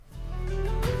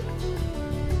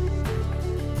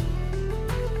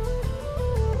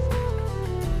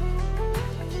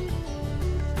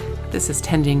This is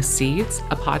Tending Seeds,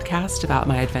 a podcast about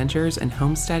my adventures in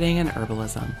homesteading and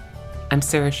herbalism. I'm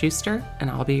Sarah Schuster,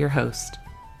 and I'll be your host.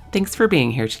 Thanks for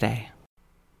being here today.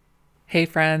 Hey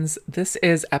friends, this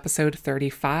is episode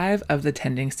 35 of the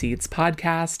Tending Seeds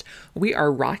podcast. We are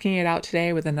rocking it out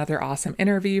today with another awesome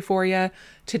interview for you.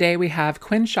 Today we have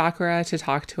Quinn Chakra to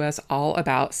talk to us all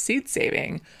about seed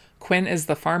saving. Quinn is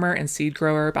the farmer and seed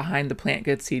grower behind the Plant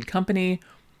Good Seed Company.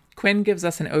 Quinn gives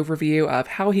us an overview of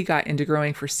how he got into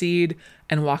growing for seed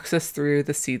and walks us through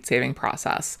the seed saving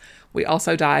process. We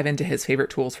also dive into his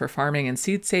favorite tools for farming and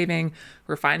seed saving,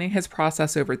 refining his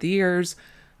process over the years,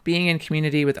 being in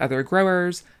community with other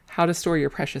growers, how to store your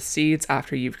precious seeds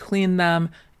after you've cleaned them,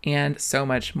 and so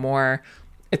much more.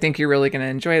 I think you're really going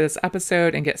to enjoy this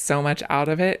episode and get so much out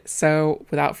of it. So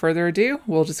without further ado,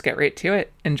 we'll just get right to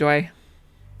it. Enjoy.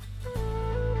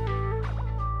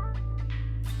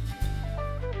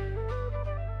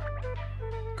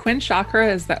 Quinn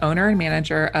Chakra is the owner and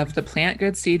manager of the Plant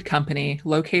Good Seed Company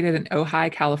located in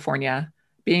Ojai, California.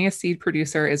 Being a seed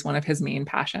producer is one of his main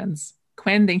passions.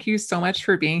 Quinn, thank you so much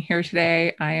for being here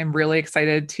today. I am really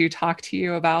excited to talk to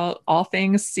you about all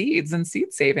things seeds and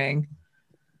seed saving.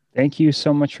 Thank you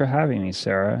so much for having me,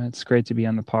 Sarah. It's great to be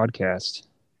on the podcast.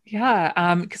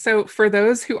 Yeah. So for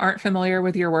those who aren't familiar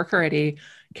with your work already,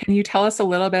 can you tell us a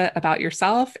little bit about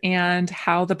yourself and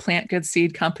how the Plant Good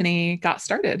Seed Company got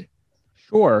started?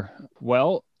 Sure.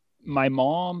 Well, my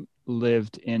mom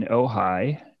lived in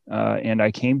Ojai, and I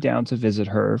came down to visit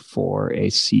her for a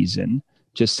season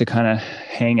just to kind of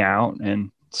hang out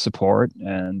and support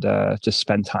and just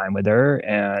spend time with her.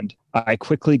 And I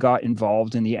quickly got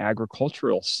involved in the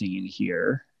agricultural scene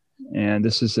here. And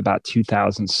this is about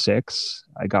 2006.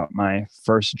 I got my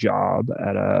first job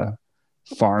at a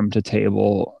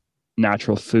farm-to-table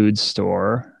natural food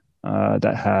store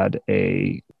that had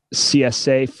a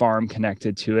CSA farm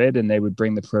connected to it, and they would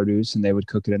bring the produce and they would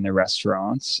cook it in their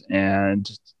restaurants.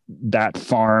 And that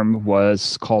farm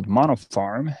was called Mono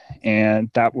Farm,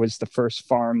 and that was the first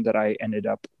farm that I ended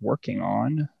up working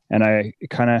on. And I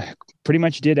kind of pretty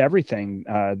much did everything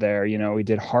there. You know, we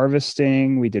did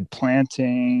harvesting, we did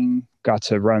planting, got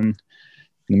to run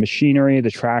the machinery,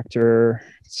 the tractor,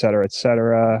 et cetera, et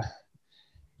cetera.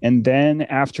 And then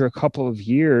after a couple of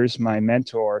years, my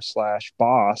mentor slash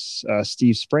boss,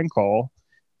 Steve Sprinkle,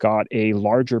 got a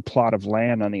larger plot of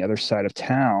land on the other side of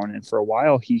town. And for a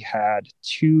while, he had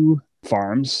two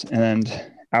farms. And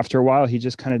after a while, he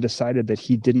just kind of decided that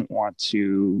he didn't want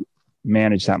to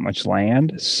manage that much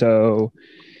land. So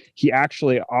he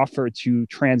actually offered to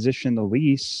transition the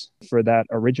lease for that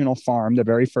original farm, the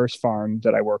very first farm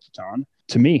that I worked on,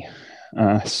 to me.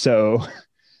 So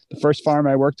the first farm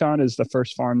I worked on is the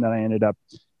first farm that I ended up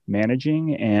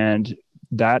managing. And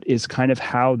that is kind of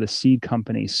how the seed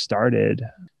company started.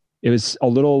 It was a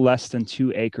little less than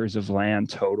 2 acres of land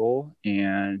total.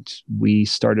 And we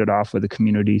started off with a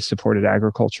community supported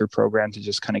agriculture program to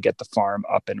just kind of get the farm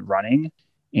up and running.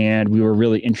 And we were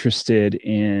really interested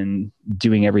in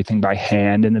doing everything by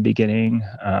hand in the beginning.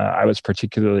 I was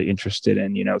particularly interested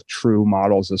in, true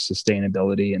models of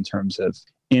sustainability in terms of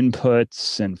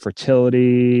inputs and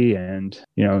fertility and,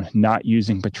 not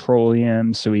using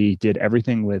petroleum. So we did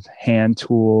everything with hand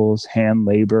tools, hand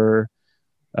labor.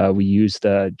 We used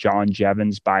the John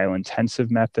Jevons biointensive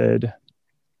method.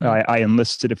 I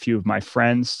enlisted a few of my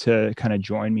friends to kind of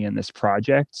join me in this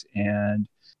project, and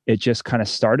it just kind of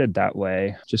started that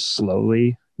way, just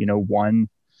slowly, one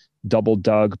double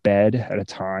dug bed at a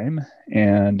time.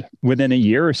 And within a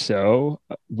year or so,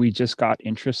 we just got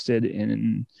interested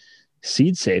in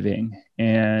seed saving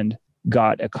and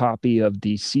got a copy of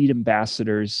the Seed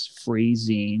Ambassadors free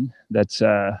zine that's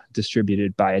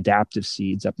distributed by Adaptive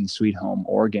Seeds up in Sweet Home,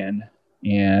 Oregon.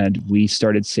 And we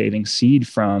started saving seed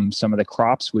from some of the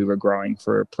crops we were growing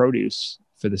for produce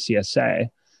for the CSA.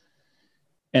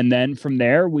 And then from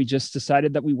there, we just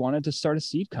decided that we wanted to start a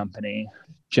seed company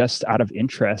just out of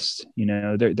interest.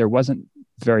 There wasn't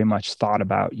very much thought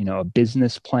about, a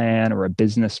business plan or a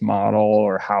business model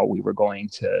or how we were going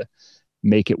to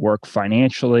make it work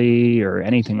financially or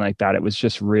anything like that. It was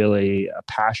just really a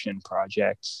passion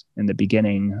project in the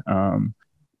beginning.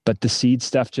 But the seed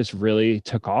stuff just really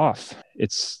took off.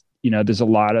 It's, there's a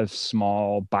lot of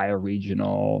small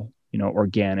bioregional,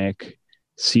 organic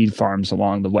seed farms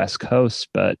along the West Coast.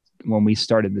 But when we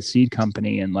started the seed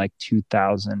company in like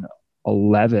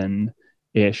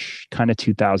 2011-ish, kind of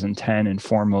 2010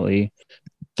 informally,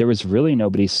 there was really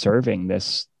nobody serving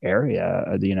this area,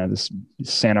 this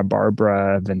Santa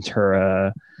Barbara,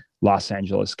 Ventura, Los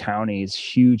Angeles counties,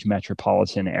 huge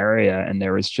metropolitan area. And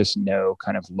there was just no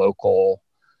kind of local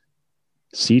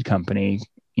seed company,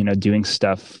 doing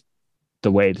stuff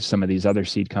the way some of these other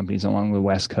seed companies along the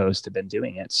West Coast have been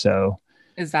doing it. So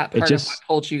Is that it part of what just,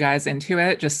 pulled you guys into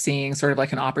it? Just seeing sort of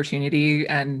like an opportunity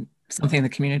and something the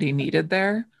community needed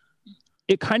there?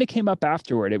 it kind of came up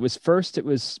afterward. It was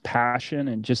passion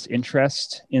and just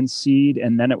interest in seed.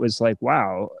 And then it was like,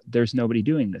 wow, there's nobody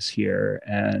doing this here.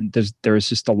 And there was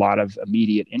just a lot of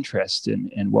immediate interest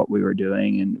in what we were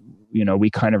doing. And, we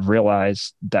kind of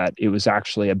realized that it was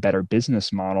actually a better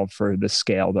business model for the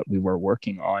scale that we were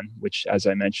working on, which, as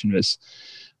I mentioned, was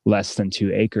less than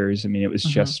 2 acres. I mean, it was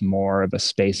Mm-hmm. just more of a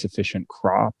space efficient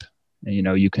crop. And,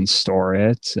 you can store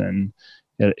it, and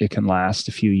it can last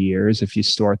a few years if you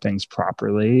store things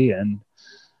properly. And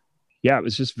yeah, it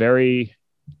was just very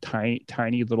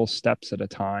tiny little steps at a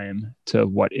time to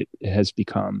what it has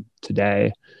become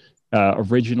today.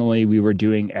 Originally, we were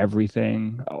doing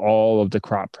everything, all of the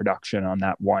crop production on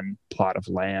that one plot of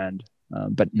land.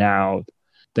 But now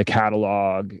the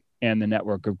catalog and the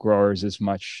network of growers is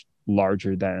much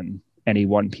larger than any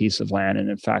one piece of land. And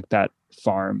in fact, that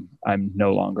farm I'm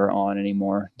no longer on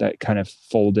anymore. That kind of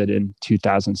folded in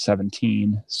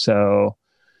 2017. So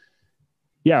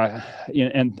yeah,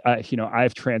 and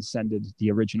I've transcended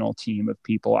the original team of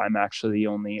people. I'm actually the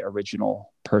only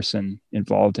original person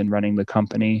involved in running the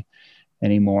company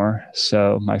anymore.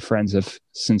 So my friends have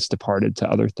since departed to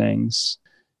other things.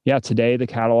 Yeah, today the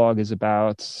catalog is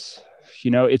about,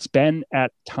 it's been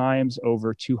at times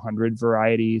over 200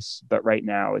 varieties, but right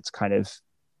now it's kind of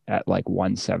at like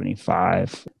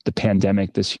 175. The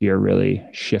pandemic this year really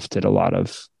shifted a lot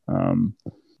of,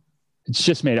 it's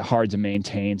just made it hard to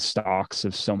maintain stocks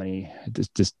of so many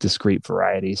discrete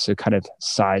varieties. So kind of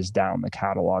sized down the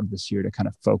catalog this year to kind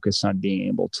of focus on being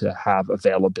able to have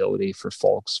availability for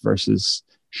folks versus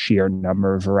sheer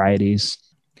number of varieties.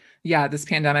 Yeah, this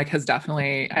pandemic has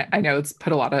definitely, I know it's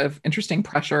put a lot of interesting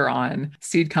pressure on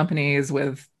seed companies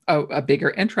with a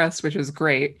bigger interest, which is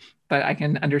great. But I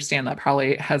can understand that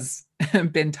probably has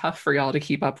been tough for y'all to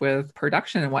keep up with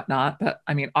production and whatnot. But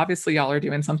I mean, obviously, y'all are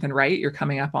doing something right. You're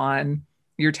coming up on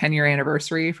your 10-year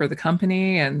anniversary for the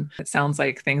company. And it sounds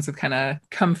like things have kind of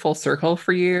come full circle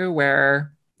for you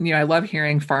where, I love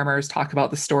hearing farmers talk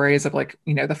about the stories of like,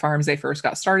 the farms they first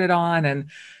got started on and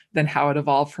then how it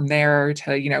evolved from there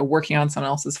to, working on someone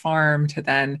else's farm to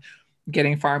then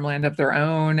getting farmland of their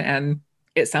own. And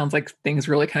it sounds like things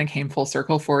really kind of came full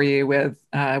circle for you with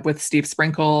Steve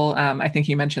Sprinkle. I think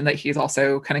you mentioned that he's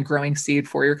also kind of growing seed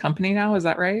for your company now. Is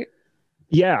that right?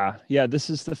 Yeah. This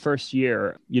is the first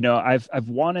year. I've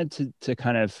wanted to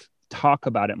kind of talk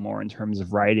about it more in terms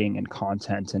of writing and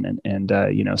content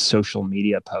and social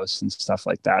media posts and stuff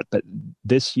like that. But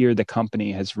this year, the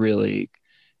company has really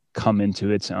come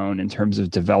into its own in terms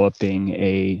of developing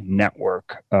a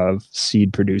network of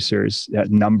seed producers, a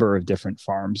number of different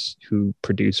farms who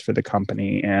produce for the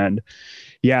company. And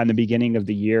yeah, in the beginning of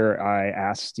the year, I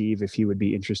asked Steve if he would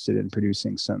be interested in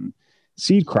producing some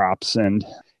seed crops. And,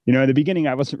 in the beginning,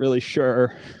 I wasn't really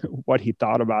sure what he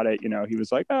thought about it. He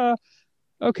was like,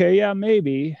 okay, yeah,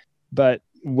 maybe. But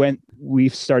when we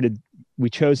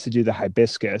chose to do the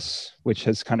hibiscus, which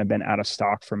has kind of been out of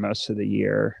stock for most of the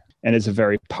year and is a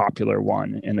very popular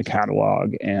one in the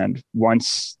catalog. And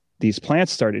once these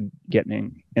plants started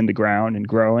getting in the ground and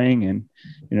growing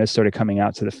and, started coming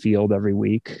out to the field every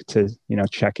week to,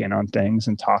 check in on things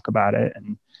and talk about it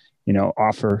and,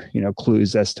 offer,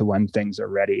 clues as to when things are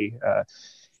ready.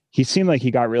 He seemed like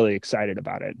he got really excited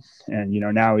about it. And,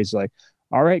 now he's like,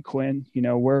 all right, Quinn,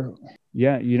 we're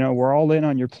all in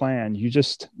on your plan. You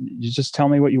just tell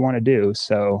me what you want to do.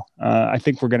 So I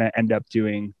think we're going to end up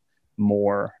doing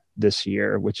more this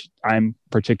year, which I'm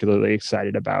particularly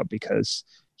excited about because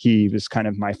he was kind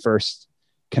of my first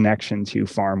connection to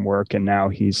farm work, and now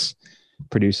he's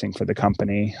producing for the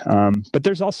company. But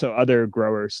there's also other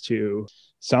growers too,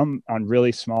 some on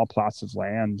really small plots of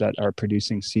land that are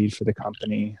producing seed for the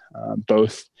company,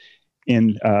 both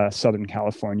in Southern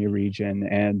California region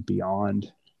and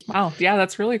beyond. Wow. Yeah,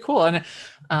 that's really cool. And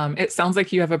it sounds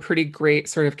like you have a pretty great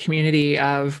sort of community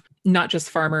of not just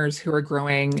farmers who are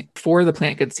growing for the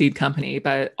Plant Good Seed Company,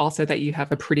 but also that you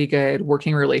have a pretty good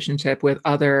working relationship with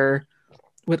other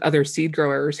seed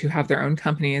growers who have their own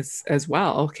companies as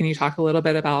well. Can you talk a little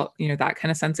bit about, that kind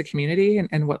of sense of community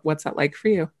and what's that like for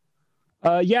you?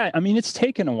 Yeah, I mean, it's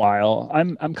taken a while.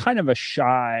 I'm kind of a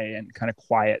shy and kind of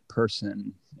quiet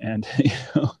person, and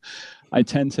I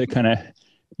tend to kind of,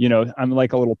 I'm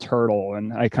like a little turtle,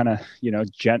 and I kind of,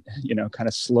 kind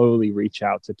of slowly reach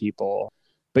out to people.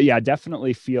 But yeah,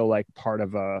 definitely feel like part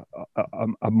of a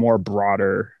more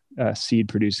broader seed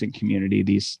producing community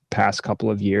these past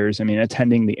couple of years. I mean,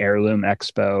 attending the Heirloom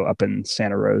Expo up in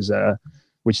Santa Rosa,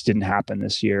 which didn't happen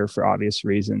this year for obvious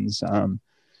reasons.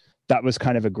 that was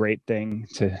kind of a great thing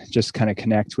to just kind of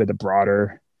connect with a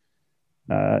broader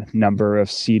number of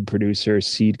seed producers,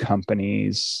 seed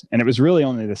companies. And it was really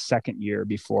only the second year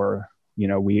before,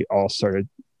 we all started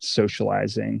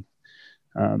socializing.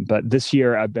 But this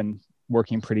year I've been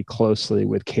working pretty closely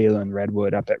with Kaylin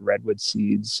Redwood up at Redwood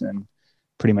Seeds and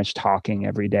pretty much talking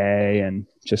every day, and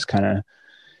just kind of,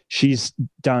 she's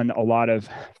done a lot of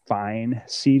fine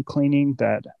seed cleaning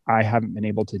that I haven't been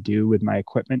able to do with my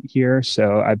equipment here.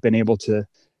 So I've been able to,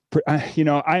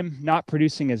 I'm not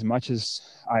producing as much as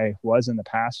I was in the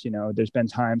past. There's been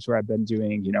times where I've been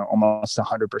doing, almost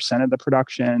 100% of the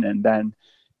production. And then,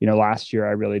 last year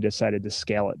I really decided to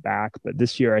scale it back. But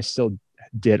this year I still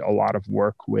did a lot of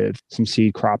work with some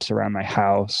seed crops around my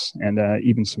house, and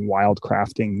even some wild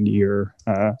crafting near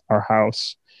our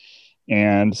house.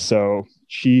 And so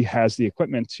she has the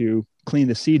equipment to clean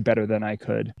the seed better than I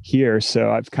could here.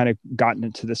 So I've kind of gotten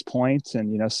it to this point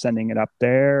and, sending it up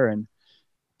there. And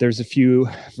there's a few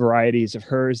varieties of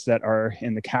hers that are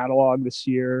in the catalog this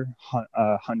year.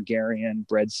 Hungarian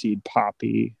bread seed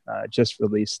poppy, just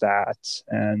released that,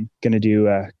 and going to do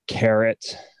a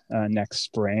carrot next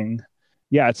spring.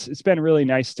 Yeah, it's been really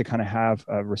nice to kind of have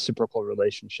a reciprocal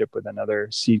relationship with another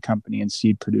seed company and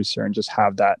seed producer, and just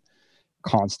have that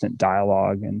constant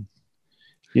dialogue. And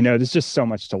there's just so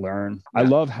much to learn. Yeah. I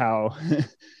love how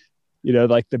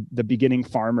like the beginning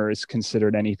farmer is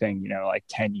considered anything like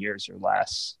 10 years or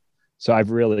less. So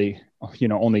I've really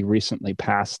only recently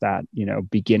passed that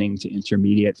beginning to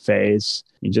intermediate phase.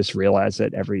 You just realize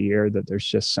that every year that there's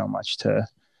just so much to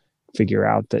figure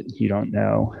out that you don't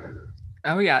know.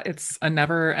 Oh yeah, it's a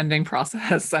never-ending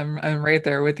process. I'm right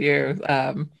there with you.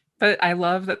 But I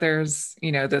love that there's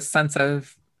this sense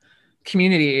of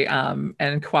community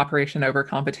and cooperation over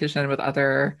competition with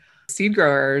other seed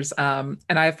growers. And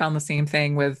I've found the same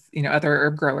thing with other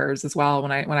herb growers as well.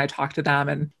 When I talk to them,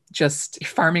 and just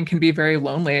farming can be very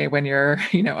lonely when you're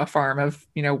a farm of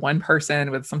one person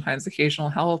with sometimes occasional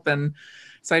help. And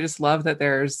so I just love that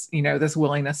there's this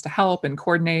willingness to help and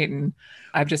coordinate. And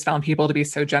I've just found people to be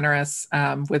so generous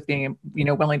with being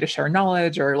willing to share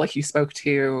knowledge, or like you spoke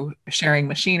to, sharing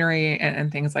machinery and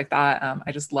things like that.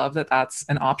 I just love that that's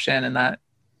an option, and that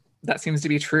seems to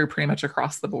be true pretty much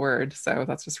across the board. So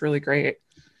that's just really great.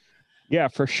 Yeah,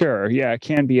 for sure. Yeah, it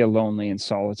can be a lonely and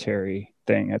solitary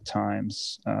thing at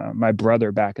times. My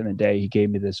brother back in the day, he gave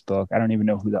me this book. I don't even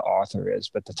know who the author is,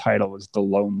 but the title was The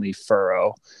Lonely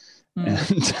Furrow. And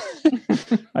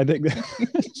I think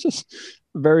it's just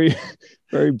very,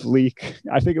 very bleak.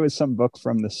 I think it was some book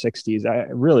from the 60s. I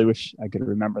really wish I could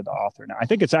remember the author now. I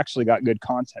think it's actually got good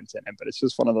content in it, but it's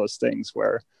just one of those things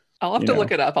where I'll have to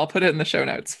look it up. I'll put it in the show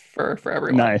notes for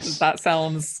everyone. Nice. That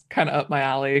sounds kind of up my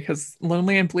alley, because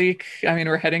lonely and bleak. I mean,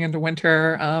 we're heading into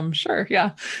winter. Sure.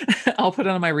 Yeah. I'll put it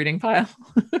on my reading pile.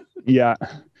 Yeah.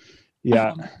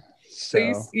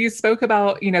 So you spoke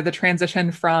about, the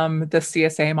transition from the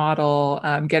CSA model,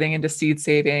 getting into seed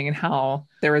saving, and how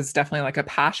there was definitely like a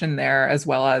passion there, as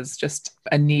well as just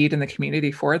a need in the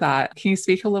community for that. Can you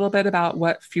speak a little bit about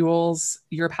what fuels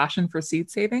your passion for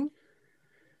seed saving?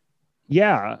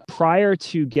 Yeah. Prior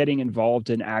to getting involved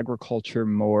in agriculture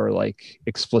more like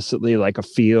explicitly, like a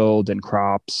field and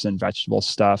crops and vegetable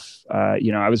stuff,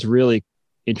 I was really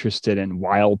interested in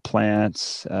wild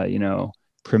plants,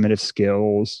 primitive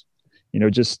skills,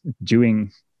 just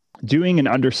doing and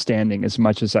understanding as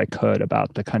much as I could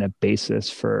about the kind of basis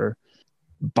for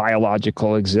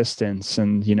biological existence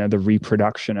and, the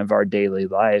reproduction of our daily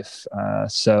life.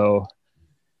 So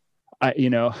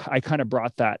I kind of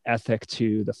brought that ethic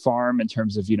to the farm in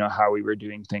terms of, how we were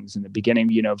doing things in the beginning.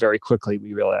 Very quickly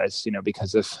we realized,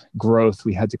 because of growth,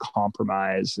 we had to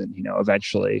compromise, and,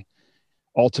 eventually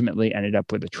ultimately ended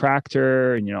up with a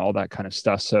tractor and, all that kind of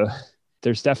stuff. So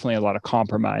there's definitely a lot of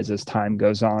compromise as time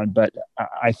goes on. But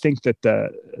I think that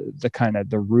the kind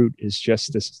of the root is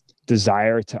just this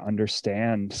desire to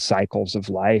understand cycles of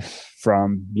life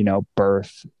from,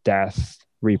 birth, death,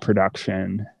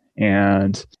 reproduction.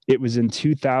 And it was in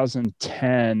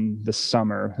 2010, the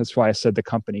summer. That's why I said the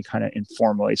company kind of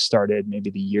informally started maybe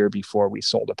the year before we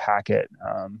sold a packet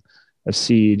of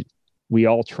seed. We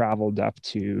all traveled up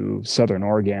to Southern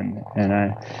Oregon, and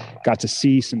I got to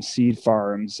see some seed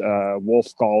farms, Wolf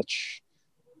Gulch,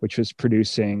 which was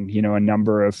producing, a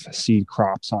number of seed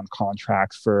crops on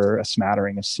contract for a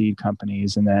smattering of seed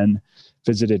companies, and then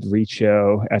visited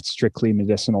Riccio at Strictly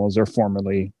Medicinals, or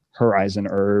formerly Horizon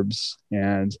Herbs,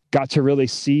 and got to really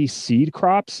see seed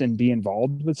crops and be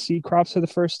involved with seed crops for the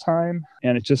first time.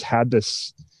 And it just had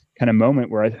this kind of moment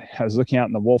where I was looking out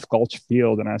in the Wolf Gulch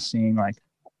field, and I was seeing like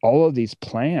all of these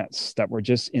plants that were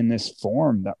just in this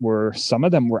form that were, some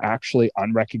of them were actually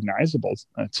unrecognizable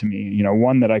to me.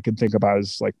 One that I could think about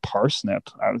is like parsnip.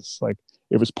 I was like,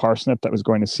 it was parsnip that was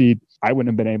going to seed. I wouldn't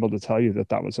have been able to tell you that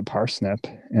that was a parsnip.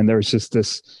 And there was just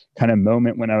this kind of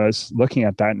moment when I was looking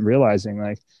at that and realizing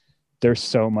like, there's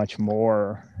so much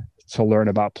more to learn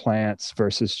about plants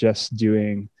versus just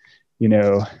doing,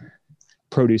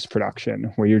 produce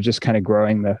production, where you're just kind of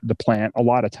growing the plant a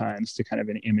lot of times to kind of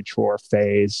an immature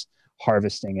phase,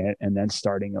 harvesting it, and then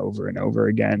starting over and over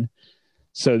again.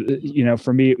 So,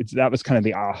 for me, that was kind of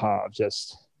the aha of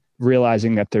just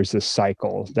realizing that there's this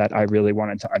cycle that I really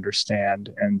wanted to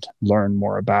understand and learn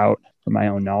more about for my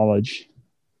own knowledge.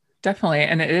 Definitely.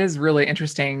 And it is really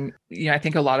interesting. I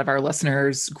think a lot of our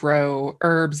listeners grow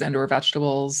herbs and or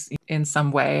vegetables in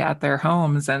some way at their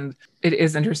homes. And it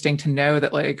is interesting to know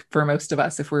that, like, for most of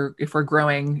us, if we're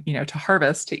growing, to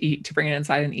harvest, to eat, to bring it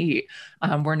inside and eat,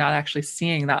 we're not actually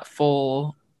seeing that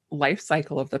full life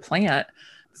cycle of the plant.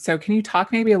 So can you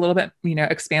talk maybe a little bit,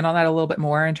 expand on that a little bit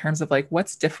more in terms of like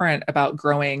what's different about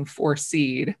growing for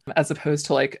seed as opposed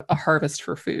to like a harvest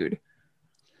for food?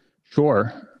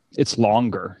 Sure. It's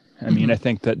longer. I mean, I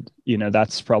think that,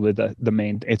 that's probably the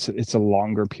main, it's a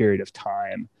longer period of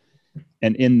time.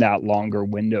 And in that longer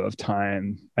window of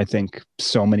time, I think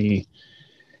so many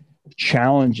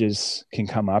challenges can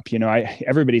come up.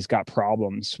 Everybody's got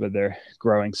problems with their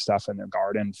growing stuff in their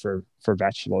garden for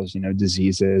vegetables,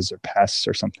 diseases or pests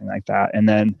or something like that. And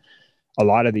then a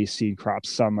lot of these seed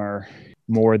crops, some are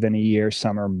more than a year,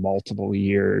 some are multiple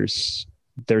years.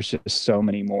 There's just so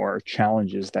many more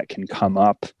challenges that can come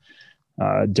up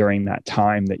during that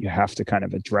time that you have to kind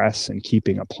of address in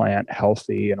keeping a plant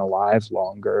healthy and alive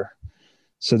longer.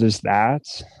 So there's that.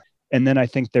 And then I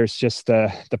think there's just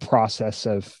the process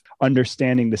of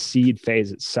understanding the seed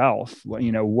phase itself. What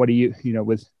do you,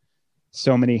 with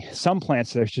some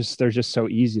plants, they're just so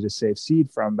easy to save seed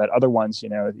from, but other ones,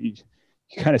 you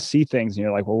kind of see things and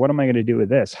you're like, well, what am I going to do with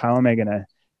this? How am I going to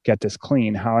get this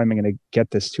clean? How am I going to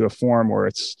get this to a form where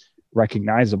it's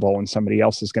recognizable and somebody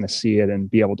else is going to see it and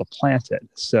be able to plant it?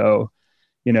 So,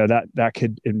 that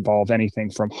could involve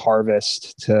anything from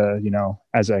harvest to,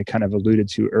 as I kind of alluded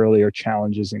to earlier,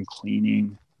 challenges in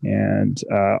cleaning and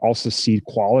also seed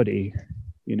quality.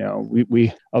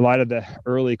 We a lot of the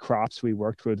early crops we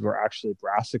worked with were actually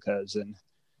brassicas, and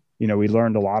we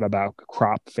learned a lot about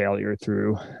crop failure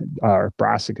through our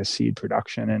brassica seed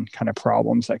production and kind of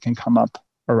problems that can come up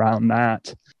around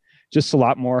that. Just a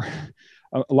lot more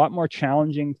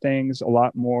challenging things, a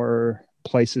lot more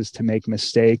places to make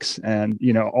mistakes. And,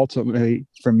 ultimately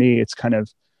for me, it's kind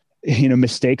of,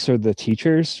 mistakes are the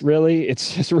teachers, really.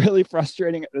 It's just really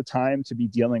frustrating at the time to be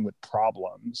dealing with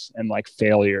problems and like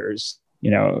failures.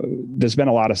 There's been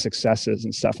a lot of successes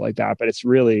and stuff like that, but it's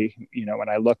really, when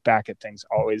I look back at things,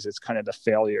 always it's kind of the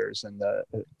failures and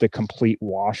the complete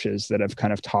washes that have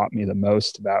kind of taught me the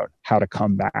most about how to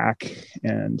come back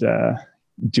and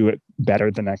do it better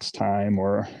the next time,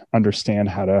 or understand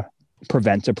how to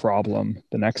prevent a problem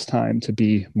the next time to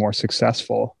be more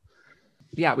successful.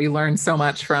 Yeah, we learn so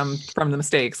much from the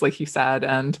mistakes, like you said,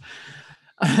 and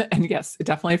yes,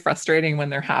 definitely frustrating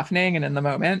when they're happening and in the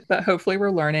moment, but hopefully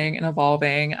we're learning and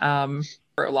evolving.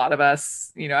 For a lot of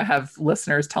us, I have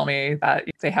listeners tell me that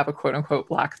they have a quote unquote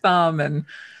black thumb, and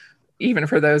even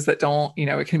for those that don't,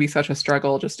 it can be such a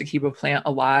struggle just to keep a plant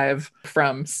alive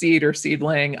from seed or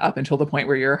seedling up until the point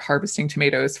where you're harvesting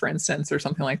tomatoes, for instance, or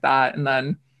something like that. And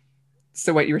then,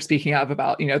 so what you were speaking of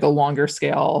about, the longer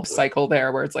scale cycle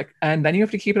there, where it's like, and then you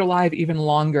have to keep it alive even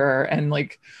longer, and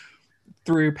like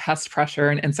through pest pressure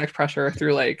and insect pressure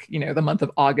through like, the month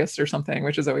of August or something,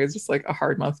 which is always just like a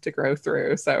hard month to grow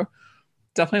through. So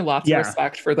definitely lots of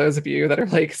respect for those of you that are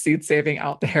like seed saving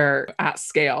out there at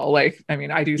scale. Like, I mean,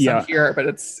 I do some here, but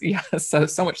it's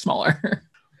so much smaller.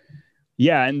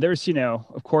 Yeah. And there's,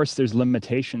 of course, there's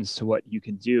limitations to what you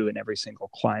can do in every single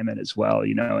climate as well.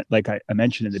 Like I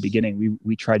mentioned in the beginning,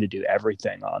 we tried to do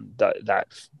everything on that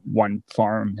one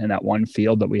farm and that one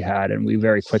field that we had. And we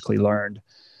very quickly learned,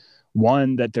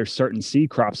 one, that there's certain seed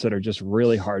crops that are just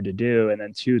really hard to do. And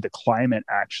then two, the climate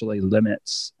actually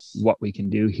limits what we can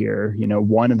do here.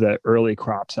 One of the early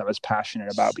crops I was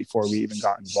passionate about before we even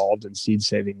got involved in seed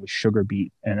saving was sugar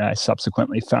beet. And I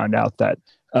subsequently found out that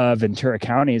Ventura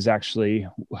County is actually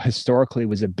historically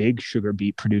was a big sugar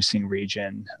beet producing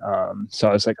region. So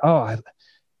I was like,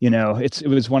 it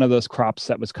was one of those crops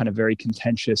that was kind of very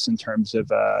contentious in terms of,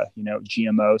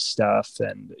 GMO stuff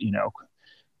and,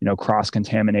 cross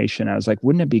contamination. I was like,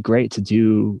 wouldn't it be great to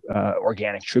do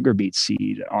organic sugar beet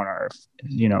seed on our,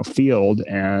 field,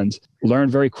 and learn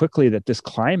very quickly that this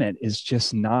climate is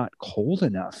just not cold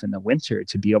enough in the winter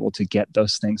to be able to get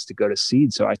those things to go to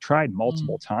seed. So I tried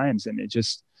multiple times, and they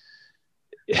just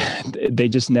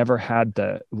never had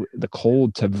the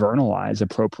cold to vernalize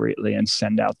appropriately and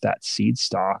send out that seed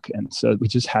stock. And so we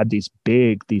just had these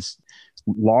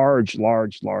large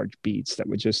beets that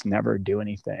would just never do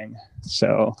anything.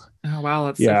 So oh wow,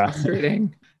 that's so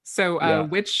frustrating. So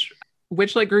which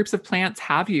like groups of plants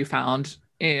have you found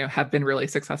have been really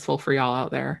successful for y'all out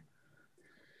there?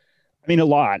 I mean, a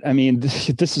lot. I mean,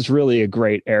 this is really a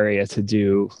great area to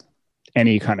do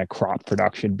any kind of crop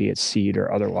production, be it seed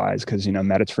or otherwise, because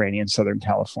Mediterranean, Southern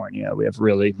California, we have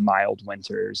really mild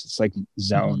winters. It's like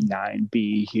zone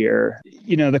 9B here.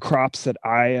 The crops that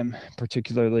I am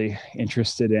particularly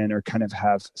interested in or kind of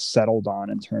have settled on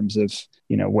in terms of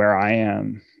where I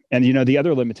am. And the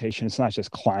other limitation, it's not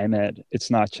just climate,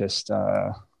 it's not just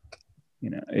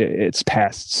it's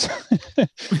pests.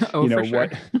 Oh, for sure.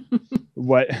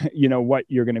 what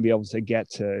you're going to be able to get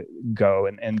to go,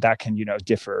 and that can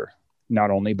differ not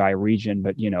only by region,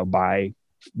 but, by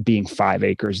being 5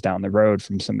 acres down the road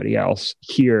from somebody else.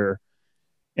 Here,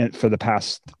 and for the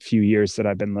past few years that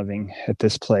I've been living at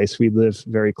this place, we live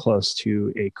very close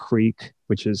to a creek,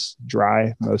 which is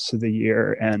dry most of the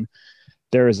year. And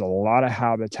there is a lot of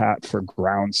habitat for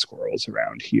ground squirrels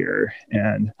around here.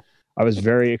 And I was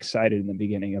very excited in the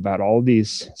beginning about all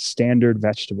these standard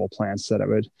vegetable plants that I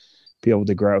would be able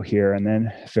to grow here. And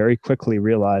then very quickly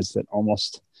realized that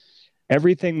almost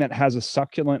everything that has a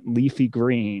succulent leafy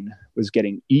green was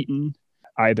getting eaten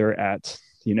either at,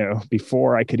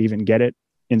 before I could even get it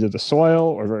into the soil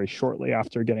or very shortly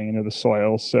after getting into the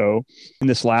soil. So in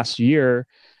this last year,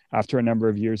 after a number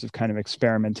of years of kind of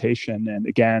experimentation, and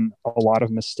again, a lot of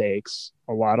mistakes,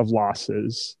 a lot of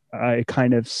losses, I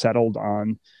kind of settled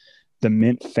on the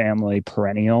mint family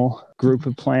perennial group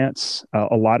of plants,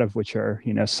 a lot of which are,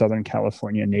 Southern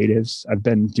California natives. I've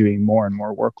been doing more and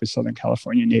more work with Southern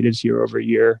California natives year over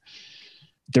year.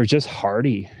 They're just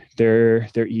hardy. They're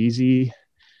easy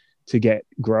to get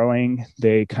growing.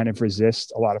 They kind of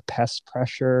resist a lot of pest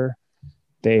pressure.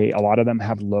 A lot of them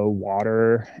have low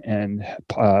water and,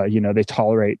 they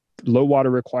tolerate low water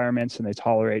requirements, and they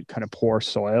tolerate kind of poor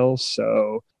soils.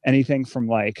 So anything from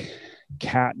like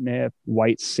catnip,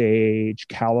 white sage,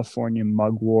 California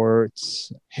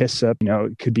mugworts, hyssop,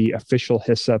 it could be official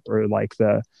hyssop or like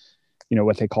the,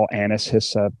 what they call anise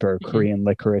hyssop or Korean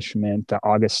licorice mint, the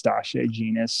Augustaceae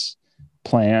genus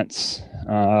plants,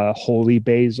 holy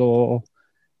basil,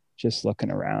 just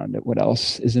looking around at what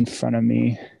else is in front of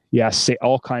me. Yes,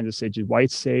 all kinds of sage,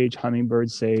 white sage, hummingbird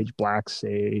sage, black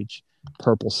sage,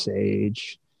 purple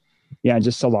sage. Yeah,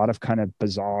 just a lot of kind of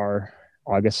bizarre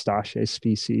Augustaceae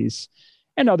species.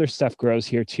 And other stuff grows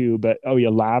here too, but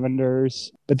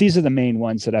lavenders. But these are the main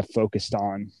ones that I've focused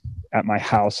on at my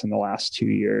house in the last 2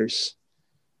 years.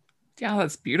 Yeah,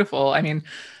 that's beautiful. I mean,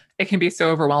 it can be so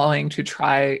overwhelming to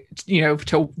try,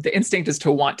 the instinct is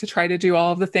to want to try to do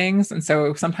all of the things. And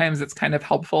so sometimes it's kind of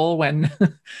helpful when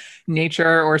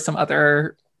nature or some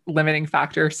other limiting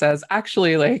factor says,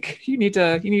 actually, like you need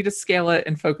to scale it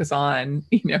and focus on,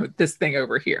 this thing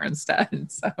over here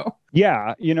instead. So,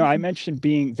 yeah, I mentioned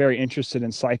being very interested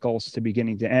in cycles to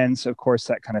beginning to end. So of course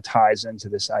that kind of ties into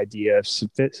this idea of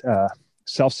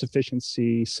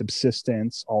self-sufficiency,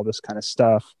 subsistence, all this kind of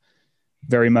stuff.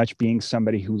 Very much being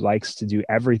somebody who likes to do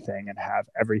everything and have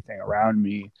everything around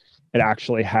me, it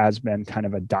actually has been kind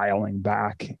of a dialing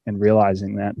back and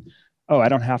realizing that, I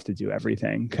don't have to do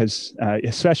everything, because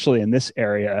especially in this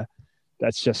area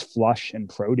that's just flush in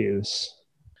produce,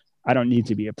 I don't need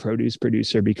to be a produce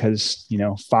producer because,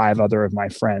 5 other of my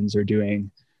friends are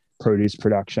doing produce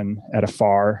production at a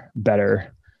far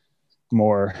better,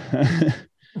 more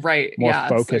right. more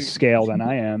focused scale than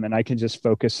I am. And I can just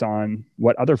focus on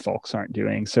what other folks aren't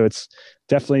doing. So it's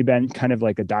definitely been kind of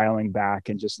like a dialing back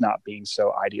and just not being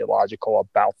so ideological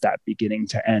about that beginning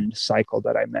to end cycle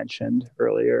that I mentioned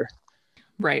earlier.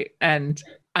 Right. And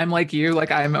I'm like you,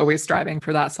 like I'm always striving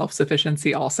for that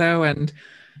self-sufficiency also. And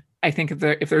I think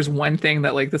if there's one thing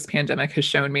that like this pandemic has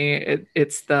shown me,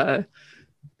 it's the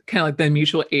kind of like the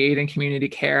mutual aid and community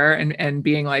care and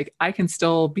being like, I can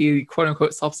still be quote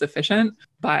unquote self-sufficient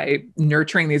by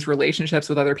nurturing these relationships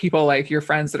with other people, like your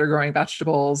friends that are growing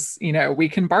vegetables. We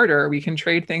can barter, we can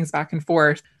trade things back and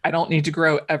forth. I don't need to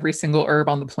grow every single herb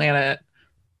on the planet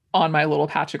on my little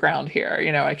patch of ground here.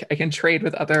 I can trade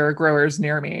with other growers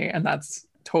near me, and that's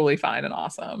totally fine and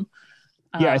awesome.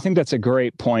 Yeah, I think that's a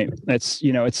great point.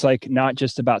 It's like not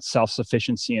just about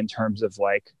self-sufficiency in terms of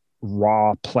like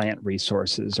raw plant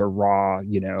resources or raw,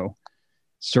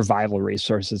 survival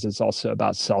resources. It's also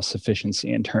about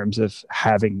self-sufficiency in terms of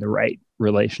having the right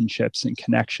relationships and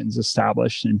connections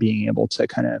established and being able to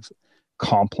kind of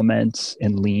complement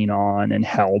and lean on and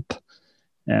help,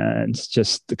 and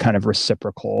just the kind of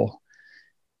reciprocal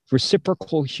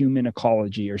human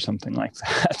ecology or something like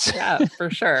that. Yeah, for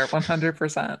sure.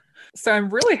 100%. So I'm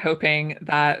really hoping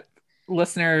that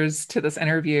listeners to this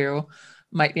interview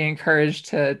might be encouraged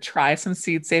to try some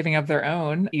seed saving of their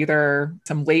own, either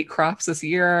some late crops this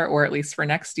year or at least for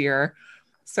next year.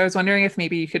 So I was wondering if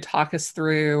maybe you could talk us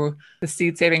through the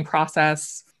seed saving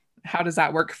process. How does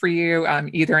that work for you,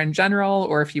 either in general,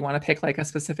 or if you want to pick like a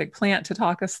specific plant to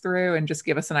talk us through and just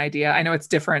give us an idea? I know it's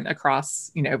different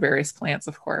across, various plants,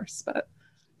 of course, but.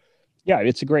 Yeah,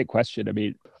 it's a great question. I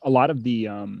mean, a lot of the,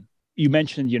 you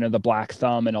mentioned, the black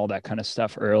thumb and all that kind of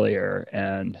stuff earlier.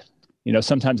 And,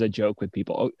 sometimes I joke with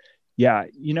people, oh, yeah,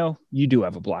 you do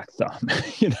have a black thumb,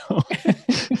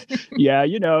 yeah,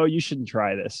 you shouldn't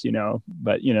try this,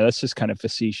 but, that's just kind of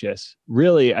facetious.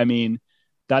 Really, I mean,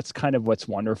 that's kind of what's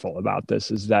wonderful about this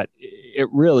is that it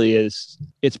really is,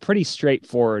 it's pretty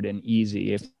straightforward and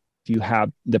easy if you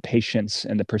have the patience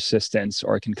and the persistence,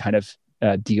 or can kind of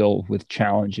deal with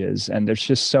challenges. And there's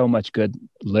just so much good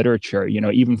literature,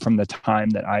 even from the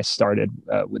time that I started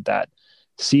with that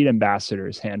Seed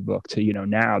Ambassadors Handbook to,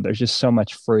 now there's just so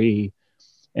much free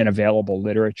and available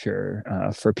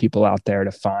literature for people out there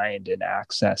to find and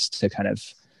access to kind of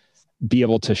be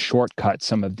able to shortcut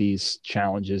some of these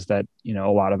challenges that, a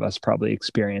lot of us probably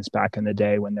experienced back in the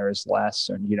day when there was less.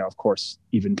 And, of course,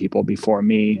 even people before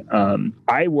me.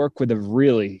 I work with a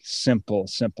really simple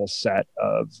set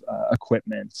of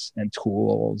equipment and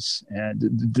tools.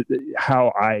 And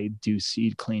how I do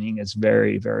seed cleaning is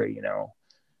very, very,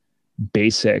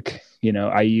 basic.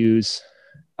 I use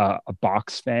a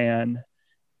box fan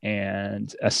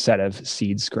and a set of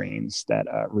seed screens that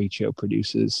Riccio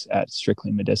produces at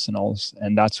Strictly Medicinals.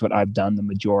 And that's what I've done the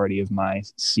majority of my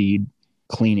seed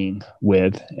cleaning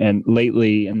with. And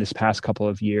lately, in this past couple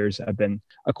of years, I've been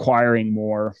acquiring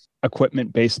more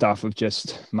equipment based off of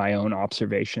just my own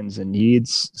observations and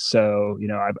needs. So,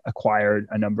 I've acquired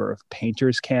a number of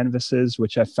painter's canvases,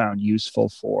 which I found useful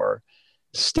for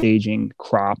staging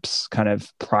crops kind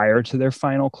of prior to their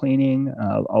final cleaning,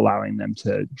 allowing them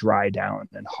to dry down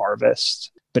and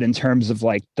harvest. But in terms of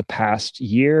like the past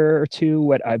year or two,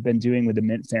 what I've been doing with the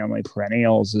mint family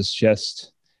perennials is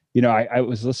just, I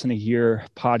was listening to your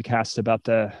podcast about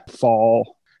the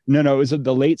fall. No, it was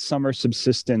the late summer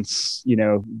subsistence,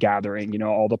 gathering,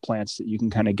 all the plants that you can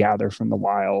kind of gather from the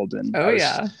wild. And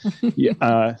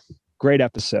yeah. Great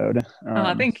episode.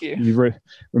 Thank you. You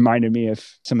reminded me of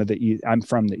some of I'm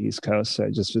from the East Coast, so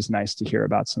it just was nice to hear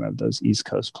about some of those East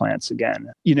Coast plants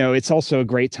again. It's also a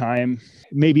great time,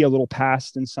 maybe a little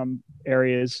past in some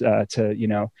areas,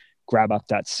 to, grab up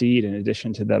that seed in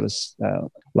addition to those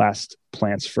last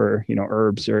plants for,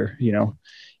 herbs or,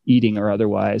 eating or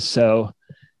otherwise. So,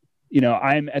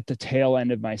 I'm at the tail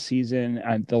end of my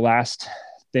season. The last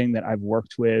thing that I've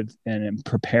worked with and am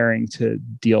preparing to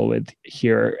deal with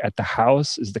here at the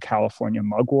house is the California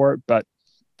mugwort. But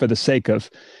for the sake of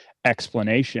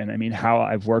explanation, I mean, how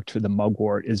I've worked with the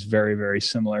mugwort is very, very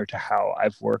similar to how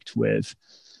I've worked with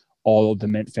all of the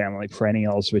mint family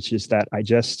perennials, which is that I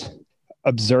just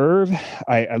observe,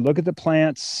 I look at the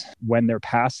plants when they're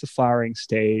past the flowering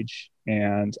stage,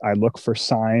 and I look for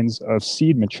signs of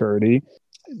seed maturity.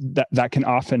 That can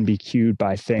often be cued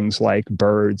by things like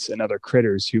birds and other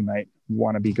critters who might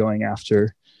want to be going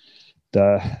after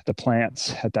the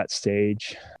plants at that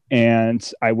stage. And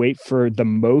I wait for the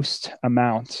most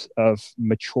amount of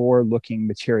mature looking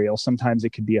material. Sometimes it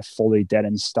could be a fully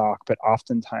deadened stalk, but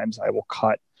oftentimes I will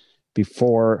cut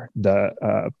before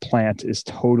the plant is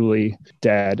totally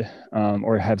dead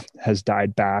or has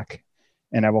died back.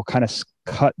 And I will kind of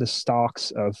cut the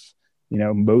stalks of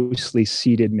mostly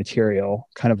seeded material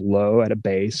kind of low at a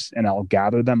base, and I'll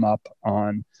gather them up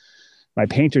on my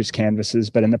painter's canvases.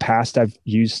 But in the past, I've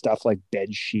used stuff like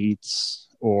bed sheets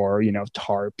or,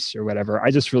 tarps or whatever. I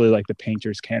just really like the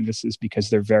painter's canvases because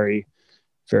they're very,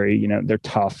 very, they're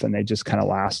tough and they just kind of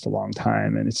last a long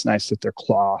time. And it's nice that they're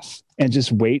cloth, and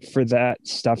just wait for that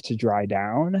stuff to dry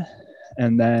down.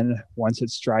 And then once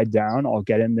it's dried down, I'll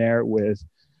get in there with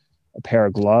a pair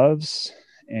of gloves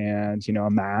and, a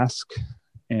mask,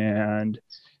 and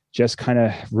just kind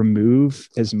of remove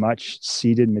as much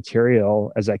seeded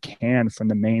material as I can from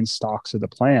the main stalks of the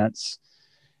plants.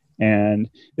 And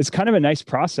it's kind of a nice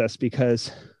process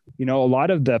because, a lot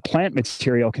of the plant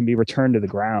material can be returned to the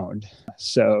ground.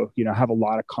 So, I have a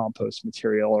lot of compost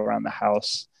material around the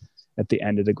house at the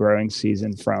end of the growing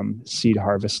season from seed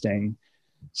harvesting.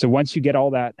 So once you get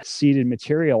all that seeded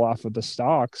material off of the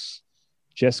stalks,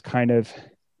 just kind of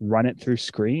run it through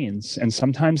screens. And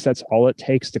sometimes that's all it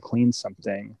takes to clean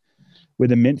something. With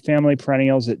the mint family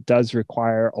perennials, it does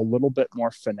require a little bit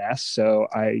more finesse. So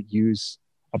I use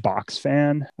a box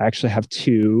fan. I actually have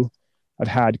two. I've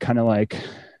had kind of like,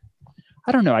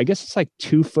 I don't know, I guess it's like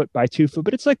 2 foot by 2 foot,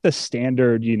 but it's like the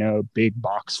standard, big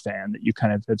box fan that you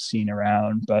kind of have seen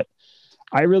around. But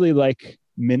I really like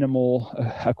minimal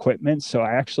equipment. So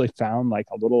I actually found like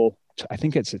a little, I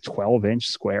think it's a 12-inch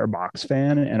square box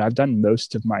fan. And I've done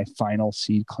most of my final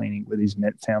seed cleaning with these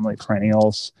mint family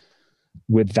perennials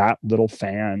with that little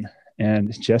fan,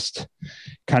 and just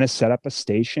kind of set up a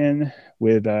station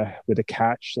with a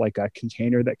catch, like a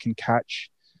container that can catch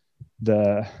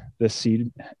the seed,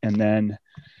 and then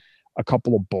a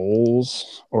couple of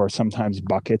bowls or sometimes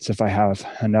buckets if I have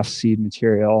enough seed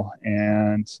material,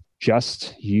 and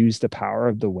just use the power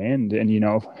of the wind. And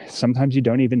sometimes you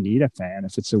don't even need a fan.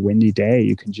 If it's a windy day,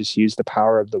 you can just use the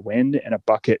power of the wind and a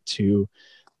bucket to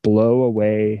blow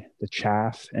away the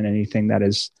chaff and anything that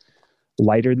is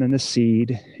lighter than the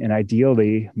seed. And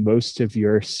ideally, most of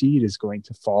your seed is going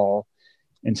to fall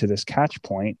into this catch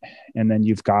point, and then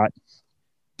you've got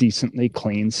decently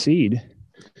clean seed.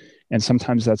 And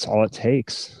sometimes that's all it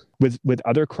takes. With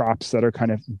other crops that are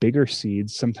kind of bigger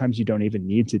seeds, sometimes you don't even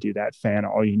need to do that fan.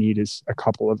 All you need is a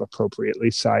couple of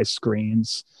appropriately sized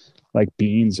screens. Like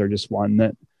beans are just one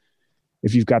that,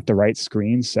 if you've got the right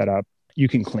screen set up, you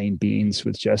can clean beans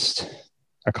with just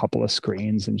a couple of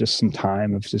screens and just some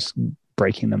time of just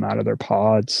breaking them out of their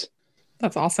pods.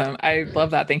 That's awesome. I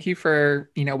love that. Thank you for,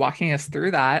 walking us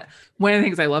through that. One of the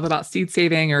things I love about seed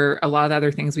saving, or a lot of the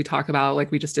other things we talk about,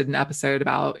 like we just did an episode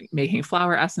about making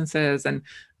flower essences. And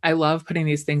I love putting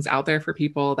these things out there for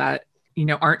people that,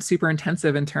 aren't super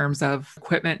intensive in terms of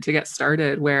equipment to get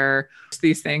started, where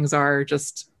these things are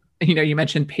just, you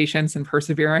mentioned patience and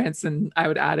perseverance, and I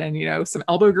would add in, some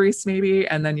elbow grease maybe,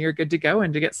 and then you're good to go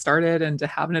and to get started and to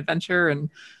have an adventure and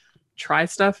try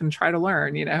stuff and try to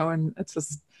learn, and it's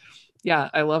just,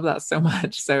 yeah, I love that so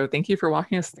much. So thank you for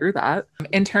walking us through that.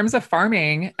 In terms of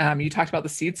farming, you talked about the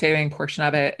seed saving portion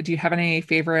of it. Do you have any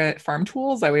favorite farm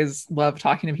tools? I always love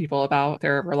talking to people about what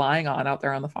they're relying on out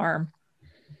there on the farm.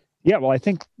 Yeah, well, I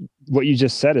think what you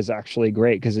just said is actually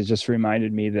great, because it just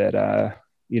reminded me that,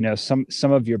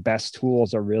 some of your best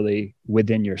tools are really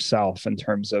within yourself in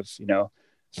terms of,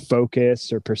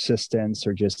 focus or persistence,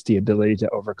 or just the ability to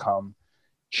overcome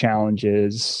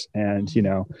challenges. And,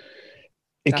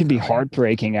 it can be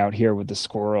heartbreaking out here with the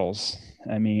squirrels.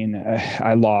 I mean,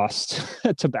 I lost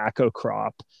a tobacco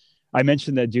crop. I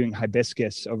mentioned that doing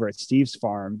hibiscus over at Steve's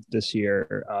farm this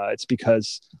year. It's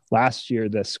because last year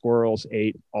the squirrels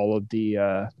ate all of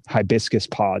the hibiscus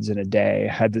pods in a day.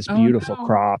 Had this beautiful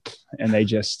crop, and they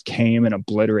just came and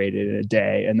obliterated it in a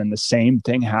day. And then the same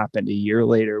thing happened a year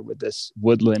later with this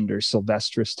woodland or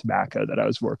sylvestris tobacco that I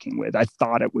was working with. I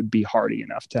thought it would be hardy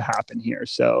enough to happen here.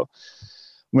 So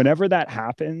whenever that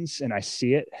happens and I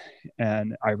see it,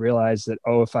 and I realize that,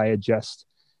 if I had just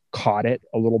caught it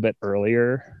a little bit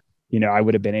earlier, I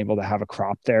would have been able to have a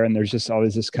crop there. And there's just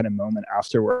always this kind of moment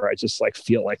after where I just like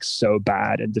feel like so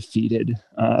bad and defeated.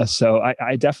 So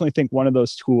I definitely think one of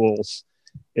those tools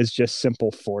is just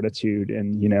simple fortitude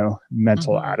and,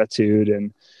 mental attitude.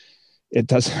 And it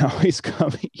doesn't always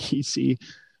come easy.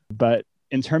 But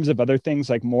in terms of other things,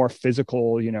 like more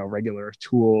physical, regular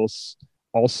tools,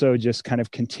 also just kind of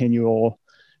continual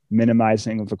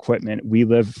minimizing of equipment. We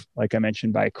live, like I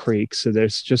mentioned, by a creek. So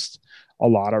there's just a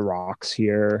lot of rocks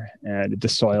here, and the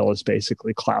soil is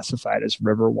basically classified as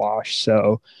river wash.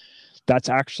 So that's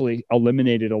actually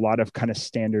eliminated a lot of kind of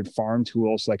standard farm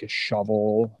tools like a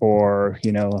shovel or,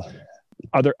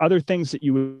 other things that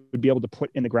you would be able to put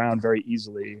in the ground very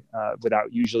easily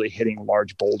without usually hitting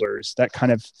large boulders.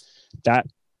 That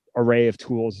array of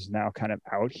tools is now kind of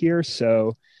out here.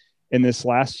 So in this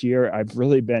last year, I've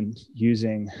really been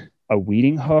using a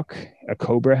weeding hook, a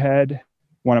cobra head,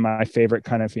 one of my favorite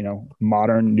kind of,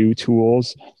 modern new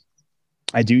tools.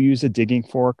 I do use a digging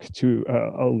fork to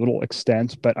a little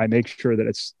extent, but I make sure that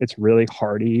it's really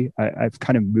hardy. I've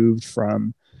kind of moved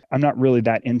from, I'm not really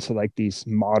that into like these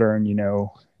modern,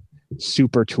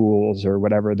 super tools or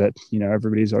whatever that,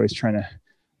 everybody's always trying to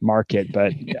market.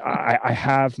 But I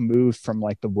have moved from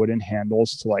like the wooden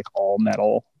handles to like all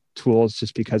metal tools,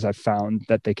 just because I've found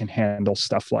that they can handle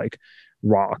stuff like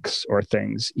rocks or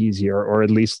things easier, or at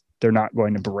least they're not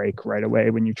going to break right away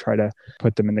when you try to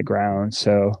put them in the ground.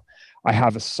 So I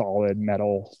have a solid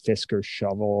metal Fisker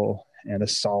shovel and a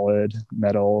solid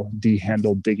metal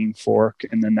D-handled digging fork,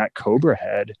 and then that cobra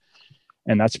head.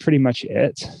 And that's pretty much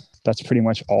it. that's pretty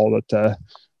much all that the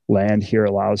land here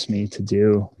allows me to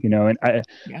do, and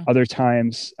other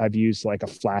times I've used like a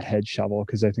flathead shovel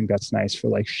because I think that's nice for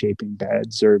like shaping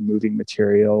beds or moving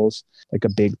materials, like a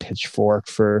big pitchfork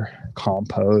for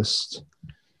compost.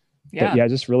 But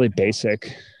just really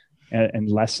basic and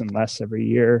less every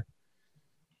year.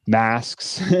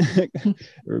 Masks.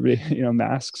 Everybody,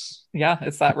 masks. Yeah,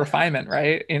 it's that refinement,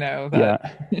 right? Yeah.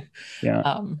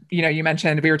 You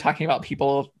mentioned, we were talking about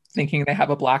people thinking they have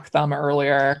a black thumb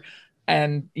earlier.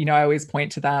 And, I always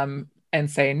point to them and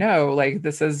say, no, like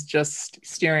this is just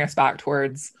steering us back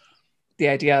towards the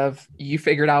idea of you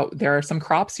figured out there are some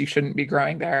crops you shouldn't be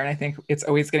growing there. And I think it's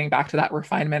always getting back to that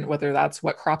refinement, whether that's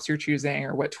what crops you're choosing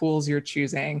or what tools you're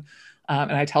choosing.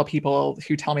 And I tell people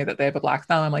who tell me that they have a black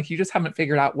thumb, I'm like, you just haven't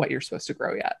figured out what you're supposed to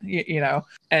grow yet,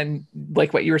 and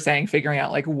like what you were saying, figuring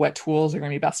out like what tools are going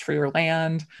to be best for your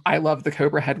land. I love the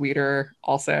Cobra head weeder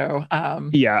also.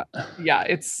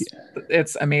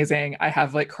 It's amazing. I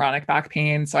have like chronic back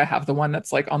pain. So I have the one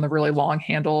that's like on the really long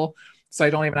handle. So I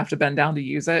don't even have to bend down to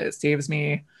use it. It saves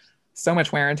me so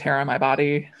much wear and tear on my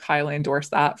body. Highly endorse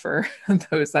that for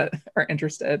those that are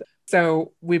interested.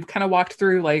 So we've kind of walked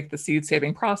through like the seed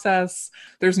saving process.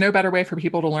 There's no better way for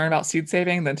people to learn about seed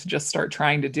saving than to just start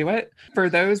trying to do it. For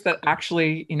those that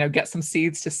actually, get some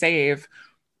seeds to save,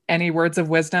 any words of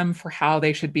wisdom for how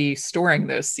they should be storing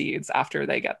those seeds after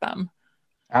they get them?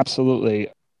 Absolutely.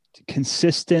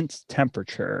 Consistent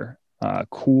temperature,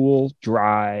 cool,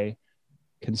 dry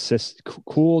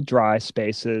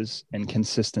spaces and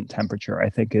consistent temperature, I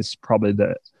think is probably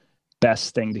the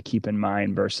best thing to keep in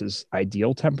mind versus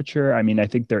ideal temperature. I mean, I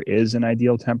think there is an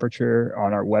ideal temperature.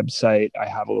 On our website, I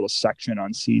have a little section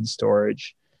on seed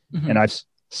storage, and I've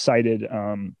cited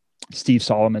Steve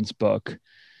Solomon's book,